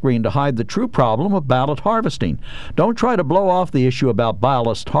smokescreen to hide the true problem of ballot harvesting. Don't try to blow off the issue about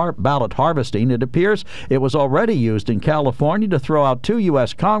ballot harvesting. It appears it was already used in California to throw out 2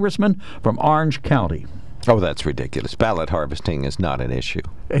 U.S. congressmen from Orange County. Oh, that's ridiculous. Ballot harvesting is not an issue.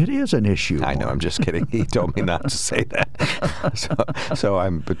 It is an issue. I know. I'm just kidding. He told me not to say that. So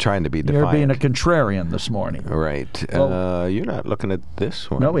I'm trying to be defiant. You're being a contrarian this morning. Right. Well, you're not looking at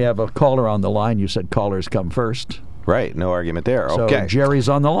this one. No, we have a caller on the line. You said callers come first. Right. No argument there. So Okay. Jerry's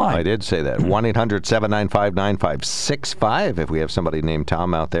on the line. I did say that. 1-800-795-9565 if we have somebody named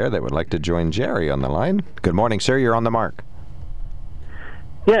Tom out there that would like to join Jerry on the line. Good morning, sir. You're on the mark.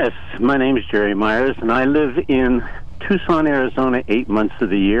 Yes, my name is Jerry Myers, and I live in Tucson, Arizona 8 months of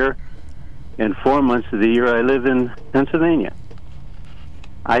the year, and 4 months of the year I live in Pennsylvania.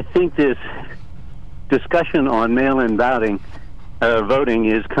 I think this discussion on mail-in voting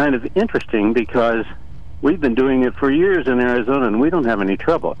is kind of interesting because we've been doing it for years in Arizona, and we don't have any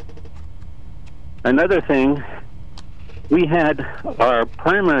trouble. Another thing, we had our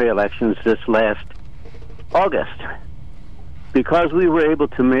primary elections this last August. Because we were able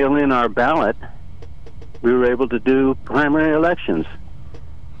to mail in our ballot, we were able to do primary elections.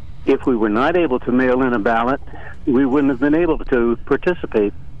 If we were not able to mail in a ballot, we wouldn't have been able to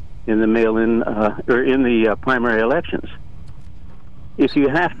participate in the mail-in or in the primary elections. If you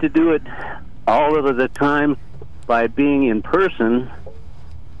have to do it all of the time by being in person,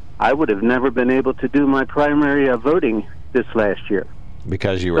 I would have never been able to do my primary voting this last year.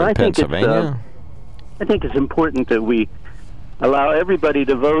 Because you were in Pennsylvania? I think it's important that we allow everybody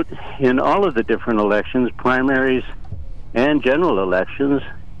to vote in all of the different elections, primaries and general elections.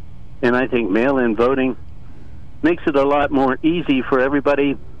 And I think mail-in voting makes it a lot more easy for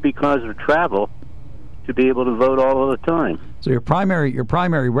everybody because of travel to be able to vote all of the time. So your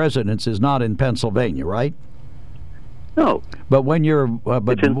primary residence is not in Pennsylvania, right? No. But when you're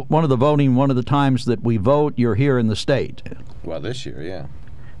one of the times that we vote, you're here in the state. Well, this year, yeah.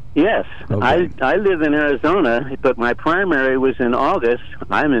 Yes. Okay. I live in Arizona, but my primary was in August.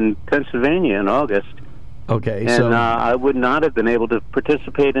 I'm in Pennsylvania in August. Okay. And So I would not have been able to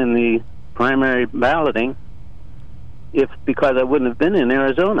participate in the primary balloting because I wouldn't have been in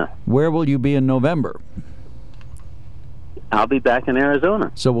Arizona. where will you be in November? I'll be back in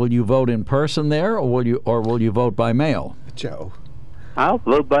Arizona. So will you vote in person there, or will you vote by mail? Joe. I'll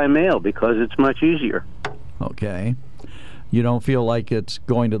vote by mail because it's much easier. Okay. You don't feel like it's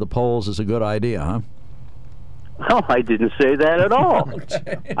going to the polls is a good idea, huh? Oh, I didn't say that at all.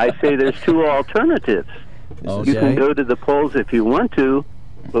 I say there's two alternatives. Okay. You can go to the polls if you want to,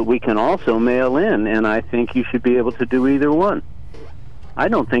 but we can also mail in, and I think you should be able to do either one. I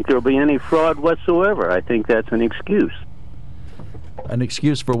don't think there'll be any fraud whatsoever. I think that's an excuse. An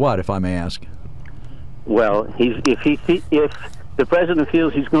excuse for what, if I may ask? Well, if the president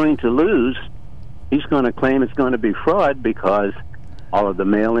feels he's going to lose, he's going to claim it's going to be fraud because all of the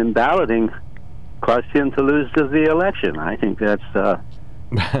mail-in balloting caused him to lose the election. I think that's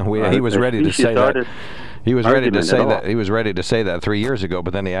he was ready to say that. He was ready to say that. all. He was ready to say that 3 years ago,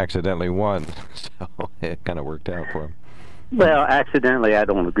 but then he accidentally won. So it kind of worked out for him. Well, accidentally, I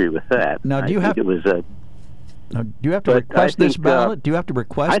don't agree with that. Now, do you have? It was Now, do you have to request this ballot? Do you have to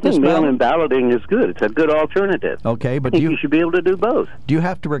request this I think ballot? mail-in balloting is good. It's a good alternative. Okay, but I think you should be able to do both. Do you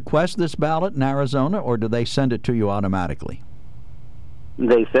have to request this ballot in Arizona, or do they send it to you automatically?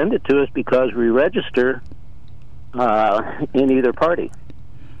 They send it to us because we register in either party.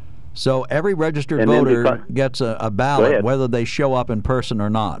 So every registered And then voter gets a Go ballot, ahead. whether they show up in person or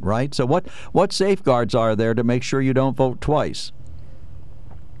not, right? So what safeguards are there to make sure you don't vote twice?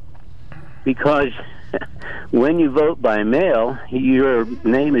 Because when you vote by mail, your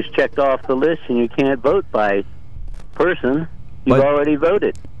name is checked off the list and you can't vote by person. You've already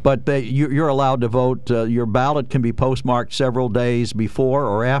voted. But you're allowed to vote. Your ballot can be postmarked several days before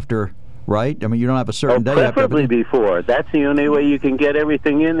or after, right? I mean, you don't have a certain day. Preferably before. That's the only way you can get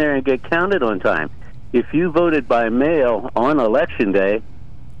everything in there and get counted on time. If you voted by mail on Election Day,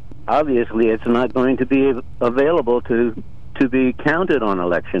 obviously it's not going to be available to be counted on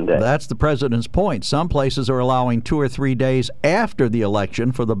Election Day. That's the president's point. Some places are allowing 2 or 3 days after the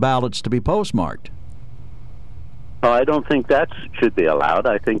election for the ballots to be postmarked. Oh, I don't think that should be allowed.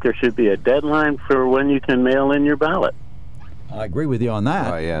 I think there should be a deadline for when you can mail in your ballot. I agree with you on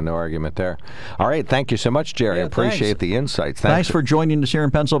that. Oh, yeah, no argument there. All right, thank you so much, Jerry. Yeah, Appreciate thanks. the insights. Thanks for joining us here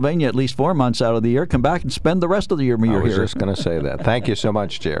in Pennsylvania at least 4 months out of the year. Come back and spend the rest of the year when I you're was here. just going to say that. Thank you so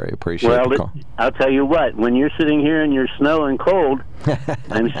much, Jerry. Appreciate the call. I'll tell you what, when you're sitting here in your snow and cold,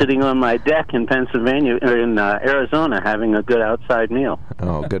 I'm sitting on my deck in Pennsylvania, or in Arizona, having a good outside meal.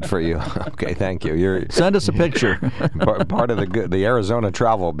 Oh, good for you. Okay, thank you. Send us a picture. Part of the Arizona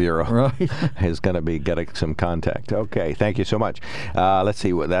Travel Bureau Right. is going to be getting some contact. Okay, thank you so much. much. Let's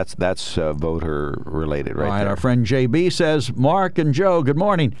see. That's voter related, right? All right. there. Our friend JB says, Mark and Joe, good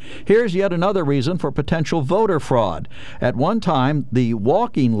morning. Here's yet another reason for potential voter fraud. At one time, the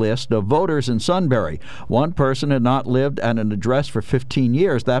walking list of voters in Sunbury. One person had not lived at an address for 15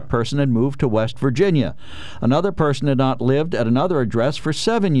 years. That person had moved to West Virginia. Another person had not lived at another address for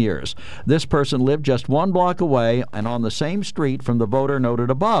 7 years. This person lived just 1 block away and on the same street from the voter noted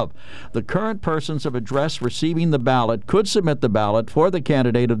above. The current persons of address receiving the ballot could submit the ballot for the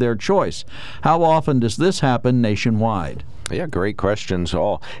candidate of their choice. How often does this happen nationwide? Yeah, great questions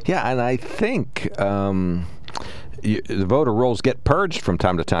all. Yeah, and I think the voter rolls get purged from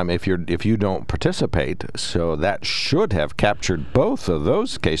time to time if you don't participate. So that should have captured both of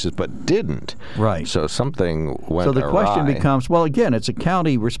those cases, but didn't. Right. So something went So the question awry. becomes, well, again, it's a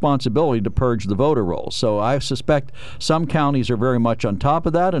county responsibility to purge the voter rolls. So I suspect some counties are very much on top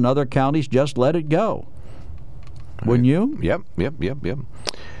of that, and other counties just let it go. Wouldn't you? Yep.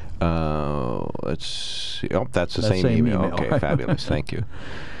 Let's see. Oh, that's the same email. Okay, fabulous. Thank you.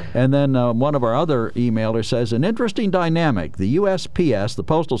 And then one of our other emailers says, an interesting dynamic. The USPS, the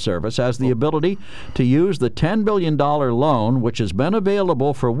Postal Service, has the ability to use the $10 billion loan, which has been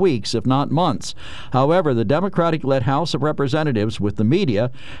available for weeks, if not months. However, the Democratic-led House of Representatives, with the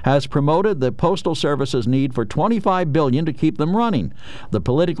media, has promoted the Postal Service's need for $25 billion to keep them running. The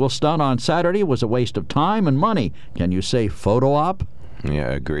political stunt on Saturday was a waste of time and money. Can you say photo op?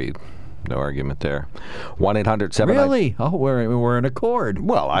 Yeah, agreed. No argument there. 1-800-7... Really? Oh, we're in accord.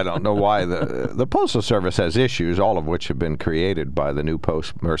 Well, I don't know why the Postal Service has issues, all of which have been created by the new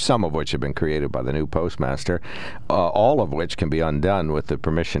some of which have been created by the new postmaster, all of which can be undone with the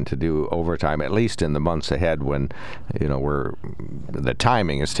permission to do overtime, at least in the months ahead when, the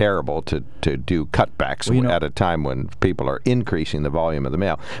timing is terrible to do cutbacks at a time when people are increasing the volume of the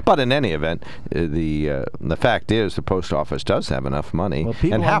mail. But in any event, the fact is the post office does have enough money,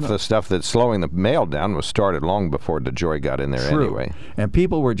 and half the stuff that's slowing the mail down was started long before DeJoy got in there anyway. And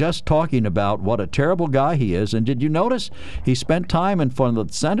people were just talking about what a terrible guy he is. And did you notice he spent time in front of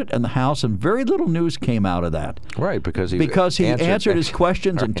the Senate and the House, and very little news came out of that? Right, because he answered his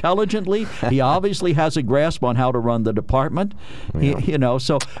questions intelligently. He obviously has a grasp on how to run the department. Yeah.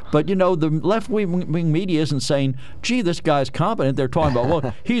 But the left-wing media isn't saying, gee, this guy's competent. They're talking about,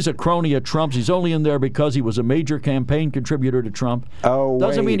 well, he's a crony of Trump's. He's only in there because he was a major campaign contributor to Trump.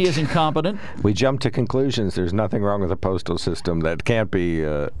 Doesn't mean he isn't competent. We jump to conclusions. There's nothing wrong with the postal system that can't be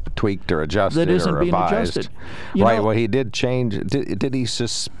tweaked or adjusted that isn't or being revised. Adjusted. Well, he did change. Did he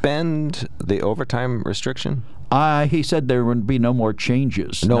suspend the overtime restriction? He said there would be no more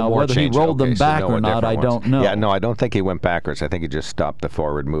changes. No more whether changes. He rolled them back or not, I don't know. Yeah, no, I don't think he went backwards. I think he just stopped the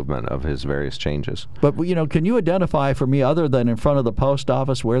forward movement of his various changes. But, can you identify for me, other than in front of the post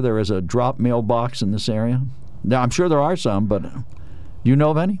office, where there is a drop mailbox in this area? Now, I'm sure there are some, but... Do you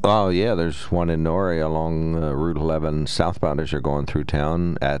know of any? Oh, yeah. There's one in Norrie along Route 11 southbound as you're going through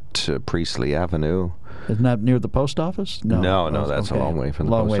town at Priestley Avenue. Isn't that near the post office? No, that's a long way from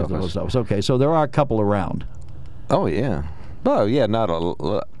the post office. Okay, so there are a couple around. Oh, yeah. Oh, yeah, not a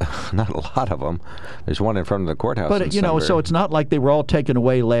lot of them. There's one in front of the courthouse. But, so it's not like they were all taken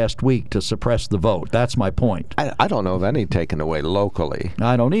away last week to suppress the vote. That's my point. I don't know of any taken away locally.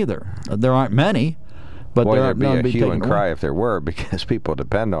 I don't either. There aren't many. But boy, there'd be a hue and cry if there were, because people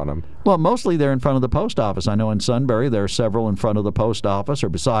depend on them. Well, mostly they're in front of the post office. I know in Sunbury there are several in front of the post office or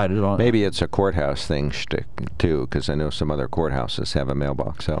beside it. Maybe it's a courthouse thing shtick, too, because I know some other courthouses have a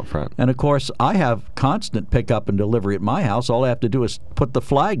mailbox out front. And, of course, I have constant pickup and delivery at my house. All I have to do is put the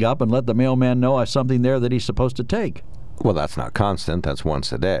flag up and let the mailman know I have something there that he's supposed to take. Well, that's not constant. That's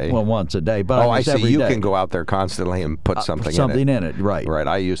once a day. Well, once a day. But I see. Every you day. Can go out there constantly and put something in it. Right. Right.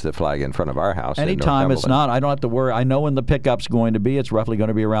 I use the flag in front of our house. Anytime it's not, I don't have to worry. I know when the pickup's going to be. It's roughly going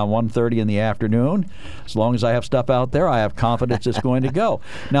to be around 1:30 in the afternoon. As long as I have stuff out there, I have confidence it's going to go.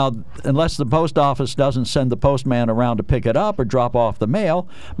 Now, unless the post office doesn't send the postman around to pick it up or drop off the mail,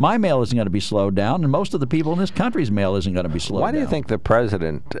 my mail isn't going to be slowed down, and most of the people in this country's mail isn't going to be slowed down. Why do you think the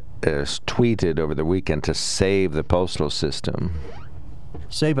president tweeted over the weekend to save the postal system?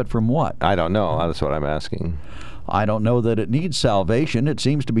 Save it from what? I don't know. That's what I'm asking. I don't know that it needs salvation. It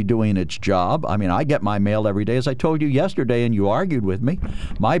seems to be doing its job. I mean, I get my mail every day. As I told you yesterday, and you argued with me,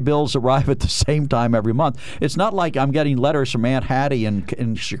 my bills arrive at the same time every month. It's not like I'm getting letters from Aunt Hattie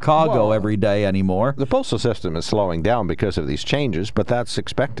in Chicago every day anymore. The postal system is slowing down because of these changes, but that's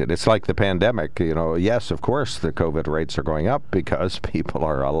expected. It's like the pandemic. Yes, of course, the COVID rates are going up because people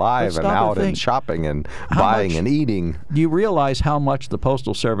are alive and out and shopping and buying and eating. Do you realize how much the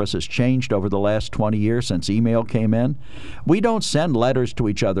Postal Service has changed over the last 20 years since email came came in. We don't send letters to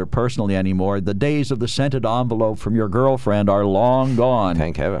each other personally anymore. The days of the scented envelope from your girlfriend are long gone.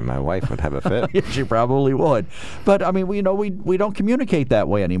 Thank heaven, my wife would have a fit. She probably would. But, I mean, we don't communicate that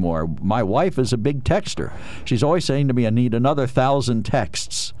way anymore. My wife is a big texter. She's always saying to me, I need another 1,000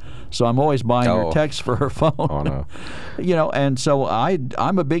 texts. So I'm always buying her texts for her phone. Oh, no. And so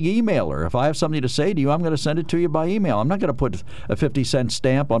I'm a big emailer. If I have something to say to you, I'm going to send it to you by email. I'm not going to put a 50-cent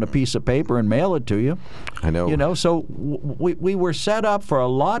stamp on a piece of paper and mail it to you. I know. So we were set up for a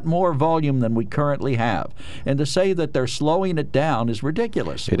lot more volume than we currently have. And to say that they're slowing it down is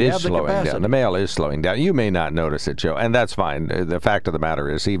ridiculous. It is slowing down. The mail is slowing down. You may not notice it, Joe, and that's fine. The fact of the matter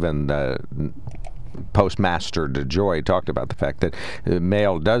is even Postmaster DeJoy talked about the fact that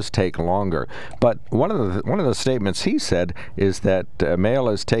mail does take longer. But one of the statements he said is that mail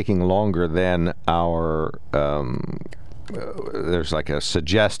is taking longer than our there's like a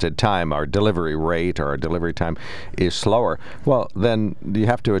suggested time, our delivery rate or our delivery time is slower. Well, then you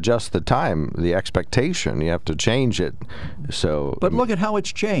have to adjust the time, the expectation. You have to change it. So, but look at how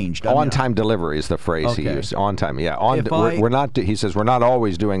it's changed. On-time delivery is the phrase he used. On time, yeah. We're not. He says we're not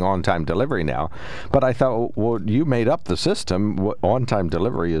always doing on-time delivery now. But I thought, well, you made up the system. On-time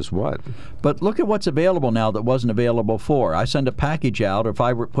delivery is what? But look at what's available now that wasn't available before. I send a package out. If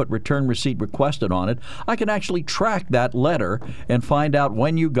I put return receipt requested on it, I can actually track that letter and find out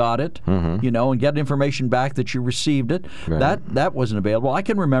when you got it, and get information back that you received it. Right. That wasn't available. I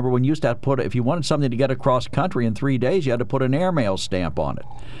can remember when you used to have to put, if you wanted something to get across country in 3 days, you had to put an airmail stamp on it.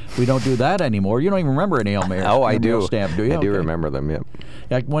 We don't do that anymore. You don't even remember an airmail stamp, do you? I do remember them, yep.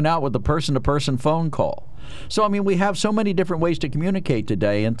 I went out with the person-to-person phone call. So, I mean, we have so many different ways to communicate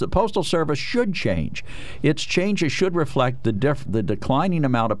today, and the Postal Service should change. Its changes should reflect the declining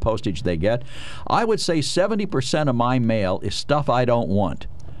amount of postage they get. I would say 70% of my mail is stuff I don't want.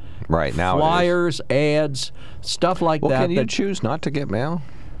 Right, now flyers, ads, stuff like that. Well, can you choose not to get mail?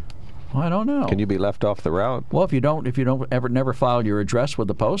 I don't know. Can you be left off the route? Well, if you don't never file your address with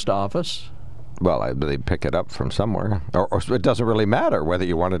the post office. Well, they pick it up from somewhere, or it doesn't really matter whether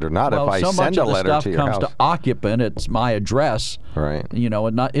you want it or not. Well, if I so send a letter to your house, much of the stuff comes to occupant. It's my address. Right.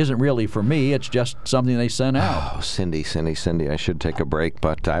 It isn't really for me. It's just something they send out. Oh, Cindy! I should take a break,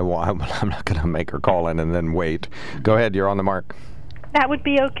 but I'm not going to make her call in and then wait. Go ahead. You're on the mark. That would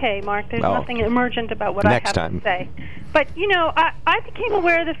be okay, Mark. There's nothing emergent about what I have to say. But, I became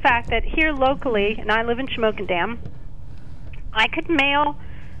aware of the fact that here locally, and I live in Shamokin Dam, I could mail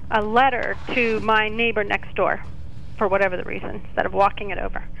a letter to my neighbor next door for whatever the reason, instead of walking it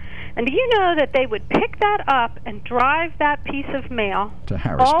over. And do you know that they would pick that up and drive that piece of mail to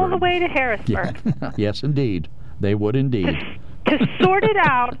Harrisburg, all the way to Harrisburg? Yeah. Yes, indeed. They would indeed. To sort it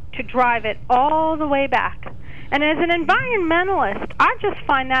out, to drive it all the way back. And as an environmentalist, I just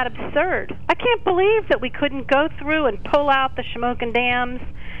find that absurd. I can't believe that we couldn't go through and pull out the Shamokin Dams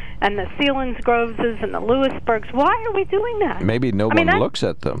and the Selinsgroves and the Lewisburgs. Why are we doing that? Maybe no one looks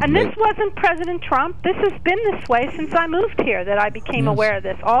at them. And this wasn't President Trump. This has been this way since I moved here, that I became aware of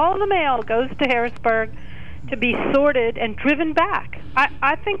this. All the mail goes to Harrisburg to be sorted and driven back.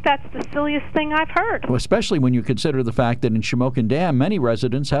 I think that's the silliest thing I've heard. Well, especially when you consider the fact that in Shamokin Dam, many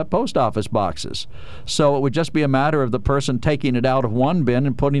residents have post office boxes. So it would just be a matter of the person taking it out of one bin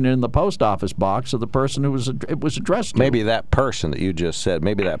and putting it in the post office box of the person who it was addressed to. Maybe that person that you just said,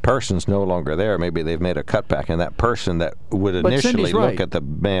 maybe that person's no longer there. Maybe they've made a cutback, and that person that would initially look at the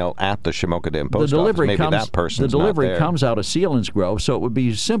mail at the Shamokin Dam post office, maybe that person's not there. The delivery comes out of Selinsgrove, so it would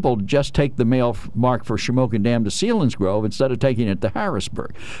be simple to just take the mail marked for Shamokin Dam to Selinsgrove instead of taking it to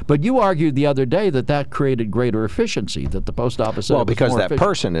Harrisburg. But you argued the other day that created greater efficiency, that the post office said because that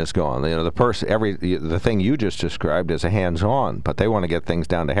person is gone. The thing you just described is a hands-on, but they want to get things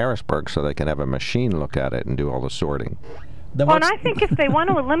down to Harrisburg so they can have a machine look at it and do all the sorting. And I think if they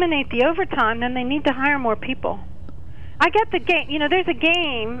want to eliminate the overtime, then they need to hire more people. I get the game. There's a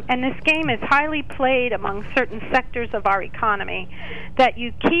game, and this game is highly played among certain sectors of our economy, that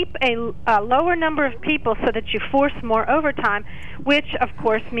you keep a lower number of people so that you force more overtime, which, of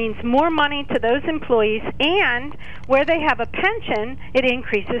course, means more money to those employees, and where they have a pension, it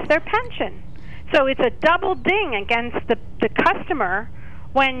increases their pension. So it's a double ding against the customer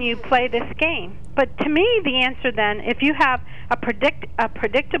when you play this game. But to me, the answer then, if you have a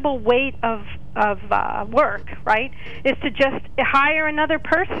predictable weight of work, right, is to just hire another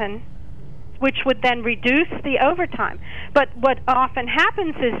person, which would then reduce the overtime. But what often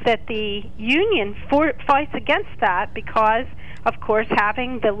happens is that the union fights against that because, of course,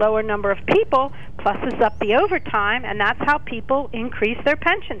 having the lower number of people pluses up the overtime, and that's how people increase their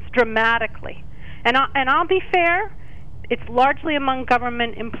pensions dramatically. And I'll be fair. it's largely among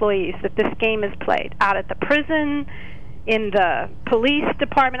government employees that this game is played. Out at the prison, in the police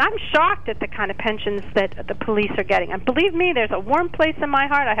department. I'm shocked at the kind of pensions that the police are getting. And believe me, there's a warm place in my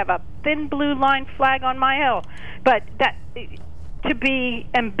heart. I have a thin blue line flag on my hill. But that to be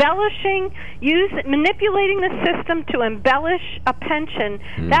embellishing, manipulating the system to embellish a pension,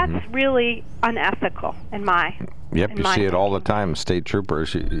 that's really unethical in my Yep, you see it all the time. State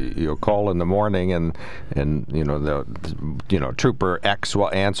troopers, you'll call in the morning, and Trooper X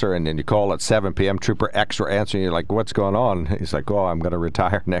will answer, and then you call at 7 p.m. Trooper X will answer, and you're like, "What's going on?" He's like, "Oh, I'm going to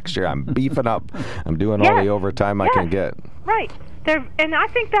retire next year. I'm beefing up. I'm doing all the overtime I can get." Right. And I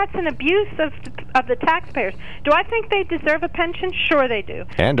think that's an abuse of the taxpayers. Do I think they deserve a pension? Sure they do.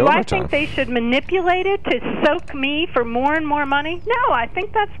 And do overtime. I think they should manipulate it to soak me for more and more money? No, I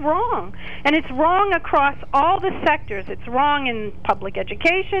think that's wrong. And it's wrong across all the sectors. It's wrong in public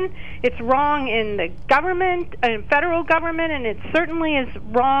education. It's wrong in the government, federal government, and it certainly is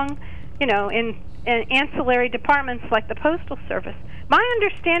wrong, in ancillary departments like the Postal Service. My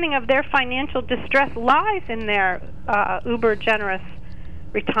understanding of their financial distress lies in their uber generous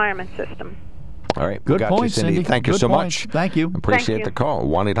retirement system. All right. Good point, Cindy. Thank you so much. Thank you. Appreciate the call.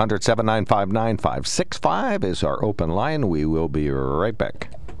 1-800-795-9565 is our open line. We will be right back.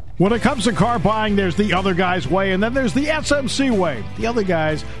 When it comes to car buying, there's the other guy's way, and then there's the SMC way. The other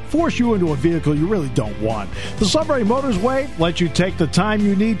guys force you into a vehicle you really don't want. The Sunbury Motors way lets you take the time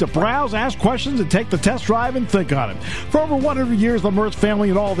you need to browse, ask questions, and take the test drive and think on it. For over 100 years, the Mertz family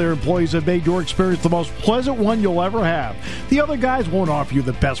and all their employees have made your experience the most pleasant one you'll ever have. The other guys won't offer you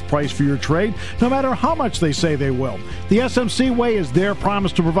the best price for your trade, no matter how much they say they will. The SMC way is their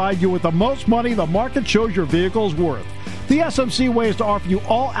promise to provide you with the most money the market shows your vehicle is worth. The SMC way is to offer you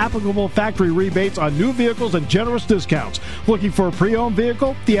all applicable factory rebates on new vehicles and generous discounts. Looking for a pre-owned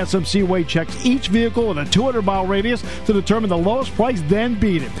vehicle? The SMC way checks each vehicle in a 200-mile radius to determine the lowest price, then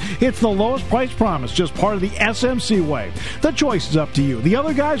beat it. It's the lowest price promise, just part of the SMC way. The choice is up to you, the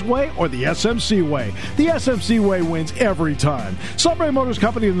other guy's way or the SMC way. The SMC way wins every time. Sunbury Motors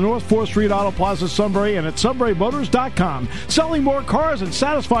Company in the North 4th Street Auto Plaza, Sunbury, and at sunburymotors.com. Selling more cars and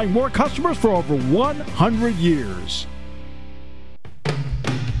satisfying more customers for over 100 years.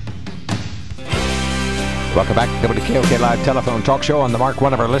 Welcome back to WKOK Live Telephone Talk Show on the Mark.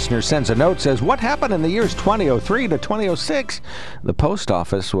 One of our listeners sends a note, says, what happened in the years 2003 to 2006? The post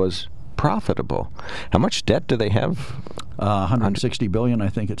office was profitable. How much debt do they have? $160 billion, I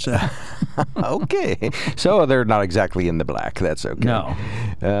think it said. Okay. So they're not exactly in the black. That's okay. No.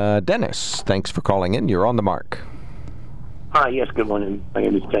 Dennis, thanks for calling in. You're on the Mark. Hi, yes, good morning. My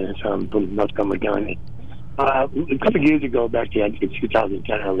name is Dennis. I'm from North Cumberland County. A couple of years ago, back in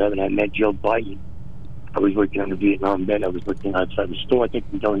 2010 or 11, I met Joe Biden. I was working on the Vietnam vet. I was working outside the store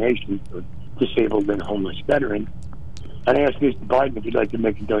taking donations for disabled and homeless veterans. And I asked Mr. Biden if he'd like to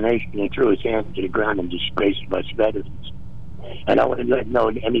make a donation, and he threw his hands to the ground and disgraced us veterans. And I wanted to let him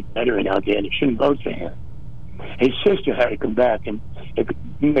know that any veteran out there that shouldn't vote for him. His sister had to come back and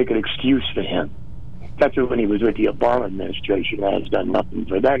make an excuse for him. That's when he was with the Obama administration and has done nothing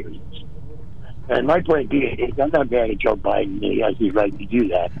for veterans. And my point being is, I'm not mad at Joe Biden. He has the right to do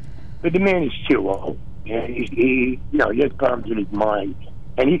that. But the man is too old. And he has problems with his mind,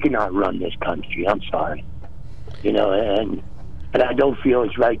 and he cannot run this country. I'm sorry, and I don't feel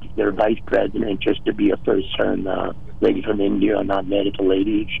it's right that their vice president just to be a first-term lady from India. I'm not mad at the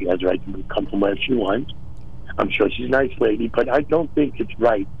lady; she has the right to come from where she wants. I'm sure she's a nice lady, but I don't think it's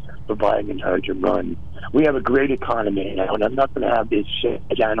right for Biden and her to run. We have a great economy now, and I'm not going to have these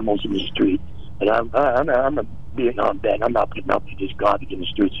animals in the street. And I'm a Vietnam vet. I'm not putting up with this garbage in the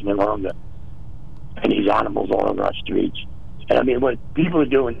streets any longer. And these animals all on our streets. And I mean, what people are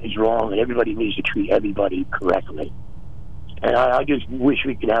doing is wrong, and everybody needs to treat everybody correctly. And I just wish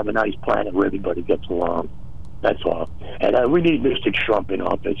we could have a nice planet where everybody gets along. That's all. And we need Mr. Trump in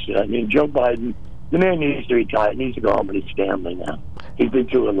office. I mean, Joe Biden, the man needs to retire. He needs to go home with his family now. He's been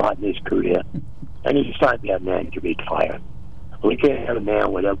through a lot in his career. And it's time for that man to retire. We can't have a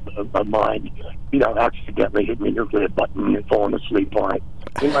man with a mind, accidentally hitting the nuclear button and falling asleep on it.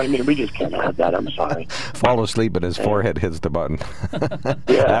 You know what I mean? We just can't have that. I'm sorry. Fall asleep and his forehead hits the button.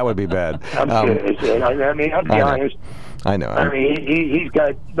 Yeah. That would be bad. I'm serious. I mean, I'll be honest. I know. I mean, he's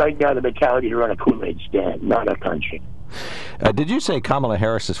got right now the mentality to run a Kool-Aid stand, not a country. Did you say Kamala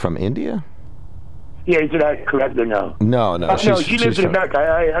Harris is from India? Yeah, is that correct or no? No. No, she lives in America.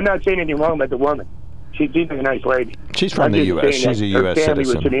 I'm not saying anything wrong about the woman. She's a nice lady. She's from the U.S. She's a U.S. citizen. Her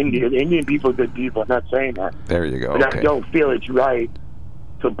family was in India. The Indian people are good people. I'm not saying that. There you go. But I don't feel it's right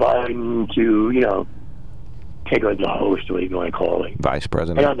for Biden to, take her as a host, or what you want to call it. Vice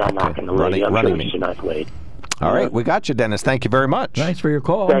President. And I'm not knocking the lady. I'm sure she's a nice lady. All right, we got you, Dennis. Thank you very much. Thanks for your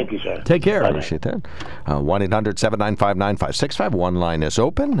call. Thank you, sir. Take care. Appreciate that. 1-800-795-9565. One line is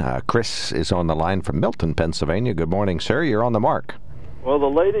open. Chris is on the line from Milton, Pennsylvania. Good morning, sir. You're on the mark. Well, the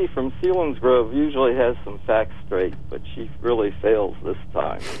lady from Selinsgrove usually has some facts straight, but she really fails this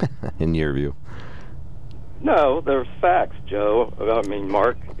time. In your view? No, there's facts, Joe. I mean,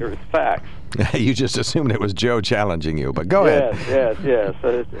 Mark, there's facts. You just assumed it was Joe challenging you, but go ahead. Yes.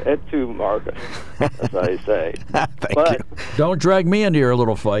 Et tu, Marcus, as I say. Thank you. Don't drag me into your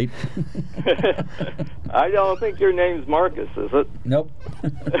little fight. I don't think your name's Marcus, is it? Nope.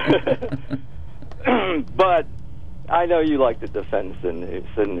 But I know you like to defend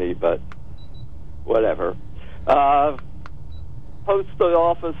Sydney, but whatever. Postal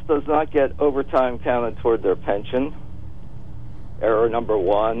office does not get overtime counted toward their pension. Error number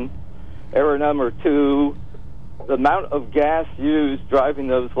 1. Error number 2, the amount of gas used driving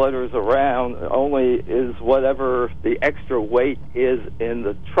those letters around only is whatever the extra weight is in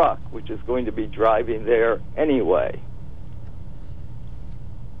the truck, which is going to be driving there anyway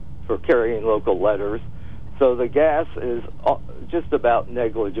for carrying local letters. So the gas is just about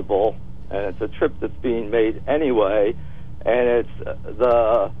negligible, and it's a trip that's being made anyway, and it's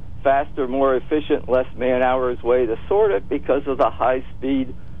the faster, more efficient, less man-hours way to sort it because of the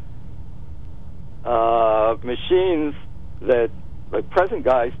high-speed machines that the present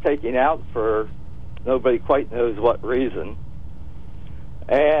guy's taking out for nobody quite knows what reason.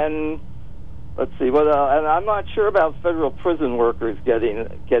 And let's see, and I'm not sure about federal prison workers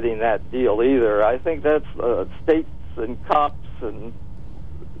getting that deal either. I think that's states and cops, and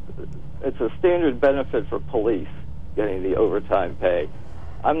it's a standard benefit for police getting the overtime pay.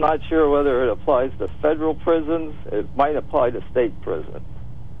 I'm not sure whether it applies to federal prisons. It might apply to state prisons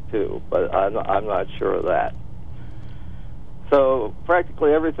too, but I'm not sure of that. So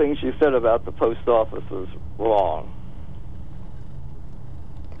practically everything she said about the post office is wrong.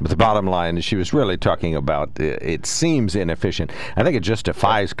 But the bottom line is she was really talking about it seems inefficient. I think it just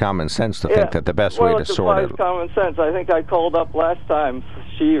defies common sense to think that the best way to sort it. Well, it defies common sense. I think I called up last time,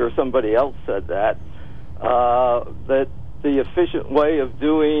 she or somebody else said that the efficient way of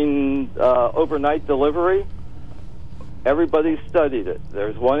doing overnight delivery, everybody studied it.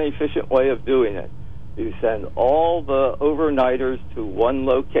 There's one efficient way of doing it. You send all the overnighters to one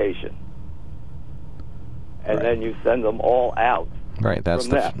location, and then you send them all out. Right, that's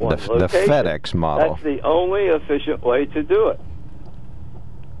the location. FedEx model. That's the only efficient way to do it.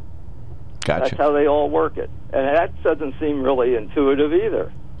 Gotcha. That's how they all work it. And that doesn't seem really intuitive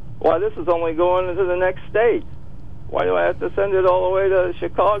either. Why, this is only going into the next state. Why do I have to send it all the way to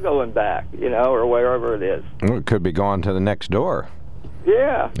Chicago and back, or wherever it is? Well, it could be going to the next door.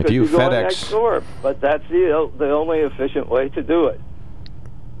 Yeah, if you FedEx next door, but that's the only efficient way to do it.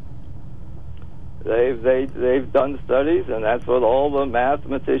 They've done studies, and that's what all the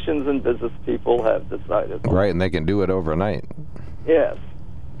mathematicians and business people have decided. Right, and they can do it overnight. Yes.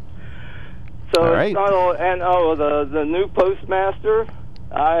 So all it's right. not all, and the new postmaster,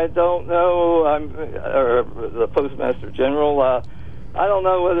 I don't know, or the postmaster general. I don't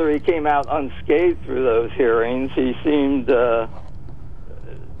know whether he came out unscathed through those hearings. He seemed.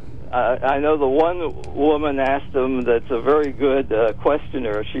 I know the one woman asked him that's a very good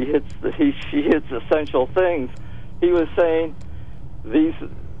questioner. She hits essential things. He was saying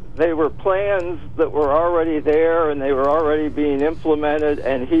they were plans that were already there and they were already being implemented,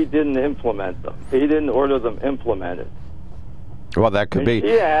 and he didn't implement them. He didn't order them implemented. Well, that could be.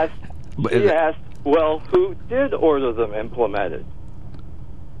 She asked, well, who did order them implemented?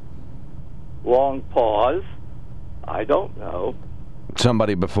 Long pause. I don't know.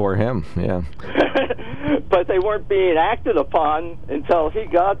 Somebody before him, yeah. But they weren't being acted upon until he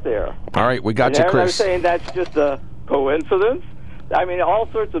got there. All right, we got you, Chris. I'm saying that's just a coincidence. I mean, all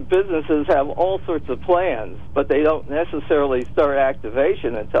sorts of businesses have all sorts of plans, but they don't necessarily start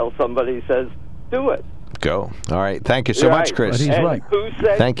activation until somebody says, do it. Go. All right, thank you so much, Chris. But he's right. Who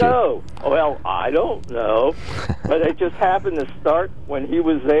said thank go? You. Well, I don't know. But it just happened to start when he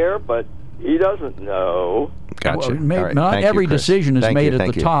was there, but he doesn't know. Gotcha. Well, not every decision is made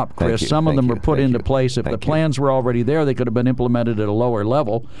at the top, Chris. Some of them were put into place. If the plans were already there, they could have been implemented at a lower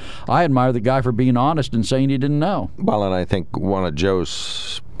level. I admire the guy for being honest and saying he didn't know. Well, and I think one of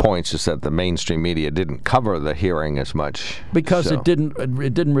Joe's points is that the mainstream media didn't cover the hearing as much. Because it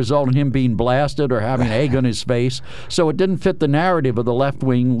didn't result in him being blasted or having egg on his face. So it didn't fit the narrative of the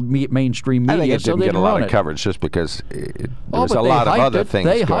left-wing mainstream media. I think it so didn't get a lot of it. coverage just because there was a lot of other things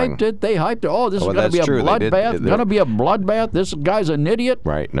going. They hyped it. Oh, this is going to be a true. bloodbath. Going to be a bloodbath. This guy's an idiot.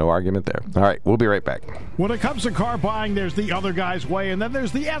 Right. No argument there. All right. We'll be right back. When it comes to car buying, there's the other guy's way, and then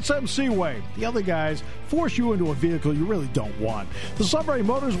there's the SMC way. The other guys force you into a vehicle you really don't want. The Sunbury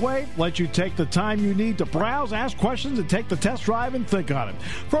Motors way lets you take the time you need to browse, ask questions, and take the test drive and think on it.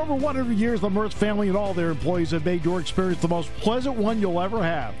 For over 100 years, the Mertz family and all their employees have made your experience the most pleasant one you'll ever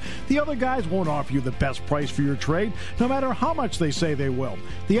have. The other guys won't offer you the best price for your trade, no matter how much they say they will.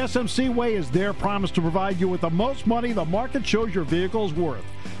 The SMC way is their promise to provide you with the most money the market shows your vehicle is worth.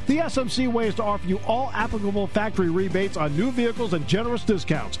 The SMC way is to offer you all applicable factory rebates on new vehicles and generous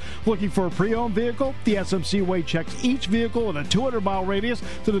discounts. Looking for a pre-owned vehicle? The SMC way checks each vehicle in a 200-mile radius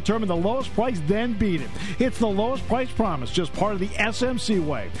to determine the lowest price, then beat it. It's the lowest price promise, just part of the SMC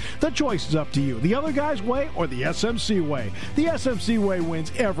way. The choice is up to you, the other guy's way or the SMC way. The SMC way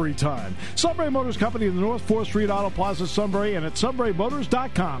wins every time. Sunbury Motors Company in the North 4th Street Auto Plaza, Sunbury, and at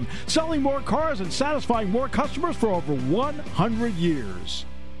sunburymotors.com. Selling more cars and satisfying more customers for over 100 years.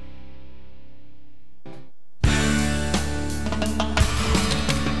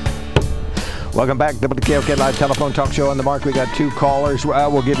 Welcome back, WKOK Live Telephone Talk Show on the Mark. We got two callers.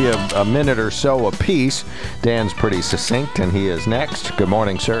 We'll give you a minute or so apiece. Dan's pretty succinct, and he is next. Good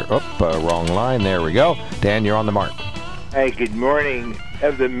morning, sir. Wrong line. There we go. Dan, you're on the mark. Hey, good morning.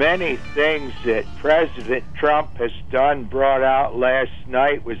 Of the many things that President Trump has done, brought out last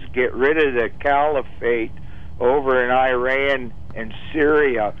night, was get rid of the caliphate over in Iran and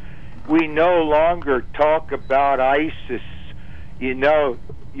Syria. We no longer talk about ISIS. You know,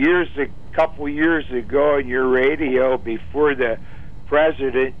 couple years ago on your radio, before the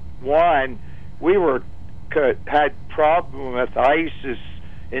president won, we had problem with ISIS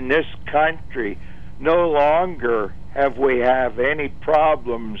in this country. No longer have we any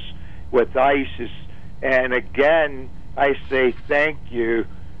problems with ISIS. And again, I say thank you,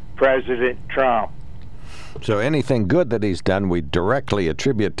 President Trump. So anything good that he's done, we directly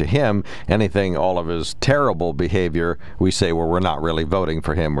attribute to him. Anything, all of his terrible behavior, we say, well, we're not really voting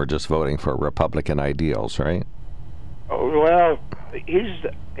for him. We're just voting for Republican ideals, right? Oh, well,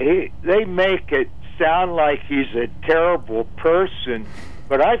 they make it sound like he's a terrible person,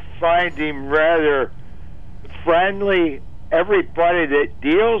 but I find him rather friendly. Everybody that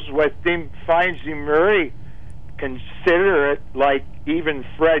deals with him finds him very considerate, like even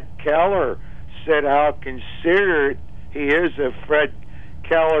Fred Keller said how considerate he is of Fred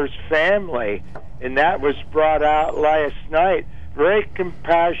Keller's family, and that was brought out last night. Very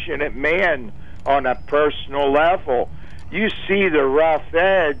compassionate man on a personal level. You see the rough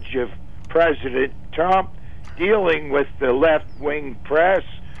edge of President Trump dealing with the left-wing press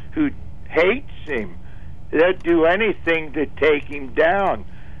who hates him. They'll do anything to take him down.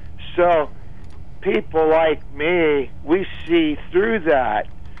 So people like me, we see through that.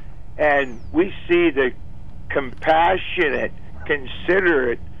 And we see the compassionate,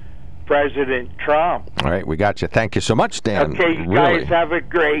 considerate President Trump. All right, we got you. Thank you so much, Dan. Okay, you guys have a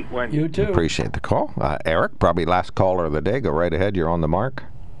great one. You too. Appreciate the call. Eric, probably last caller of the day. Go right ahead. You're on the mark.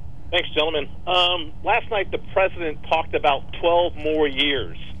 Thanks, gentlemen. Last night, the president talked about 12 more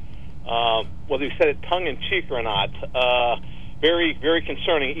years. Whether he said it tongue-in-cheek or not, very, very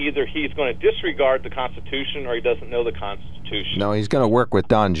concerning. Either he's going to disregard the Constitution or he doesn't know the Constitution. No, he's going to work with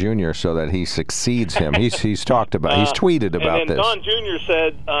Don Jr. so that he succeeds him. He's talked about, he's tweeted about this. Don Jr.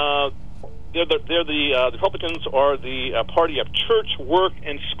 said the Republicans are the party of church, work,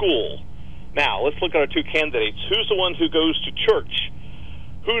 and school. Now, let's look at our two candidates. Who's the one who goes to church?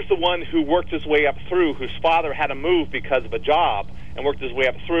 Who's the one who worked his way up through, whose father had to move because of a job and worked his way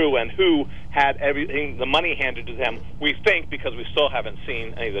up through, and who had everything, the money handed to them, we think, because we still haven't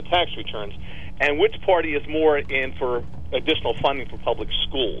seen any of the tax returns. And which party is more in for additional funding for public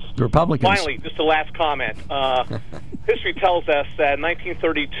schools? The Republicans. Finally, just the last comment. History tells us that in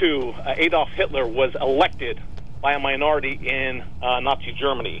 1932, Adolf Hitler was elected by a minority in Nazi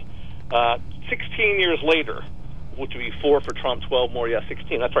Germany. 16 years later, which would be 4 for Trump, 12 more,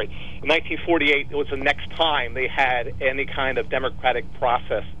 16, that's right. In 1948, it was the next time they had any kind of democratic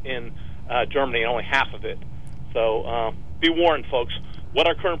process in Germany, and only half of it. So be warned, folks. What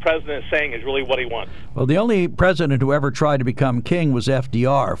our current president is saying is really what he wants. Well, the only president who ever tried to become king was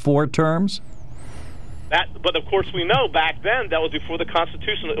FDR. 4 terms? But of course, we know back then that was before the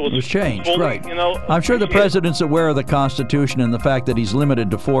Constitution. It was changed, fully, right? You know, I'm sure the president's aware of the Constitution and the fact that he's limited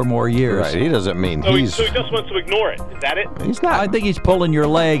to 4 more years. Right. He doesn't mean so he just wants to ignore it. Is that it? He's not. I think he's pulling your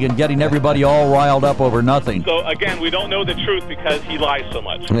leg and getting everybody all riled up over nothing. So again, we don't know the truth because he lies so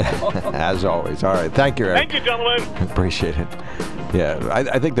much. As always. All right. Thank you, Eric. Thank you, gentlemen. Appreciate it. Yeah,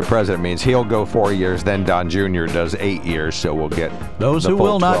 I think the president means he'll go 4 years, then Don Jr. does 8 years, so we'll get those the who full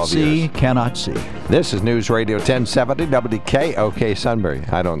will not 12 see years. cannot see. This is News Radio 1070 WKOK Sunbury.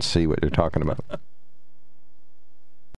 I don't see what you're talking about.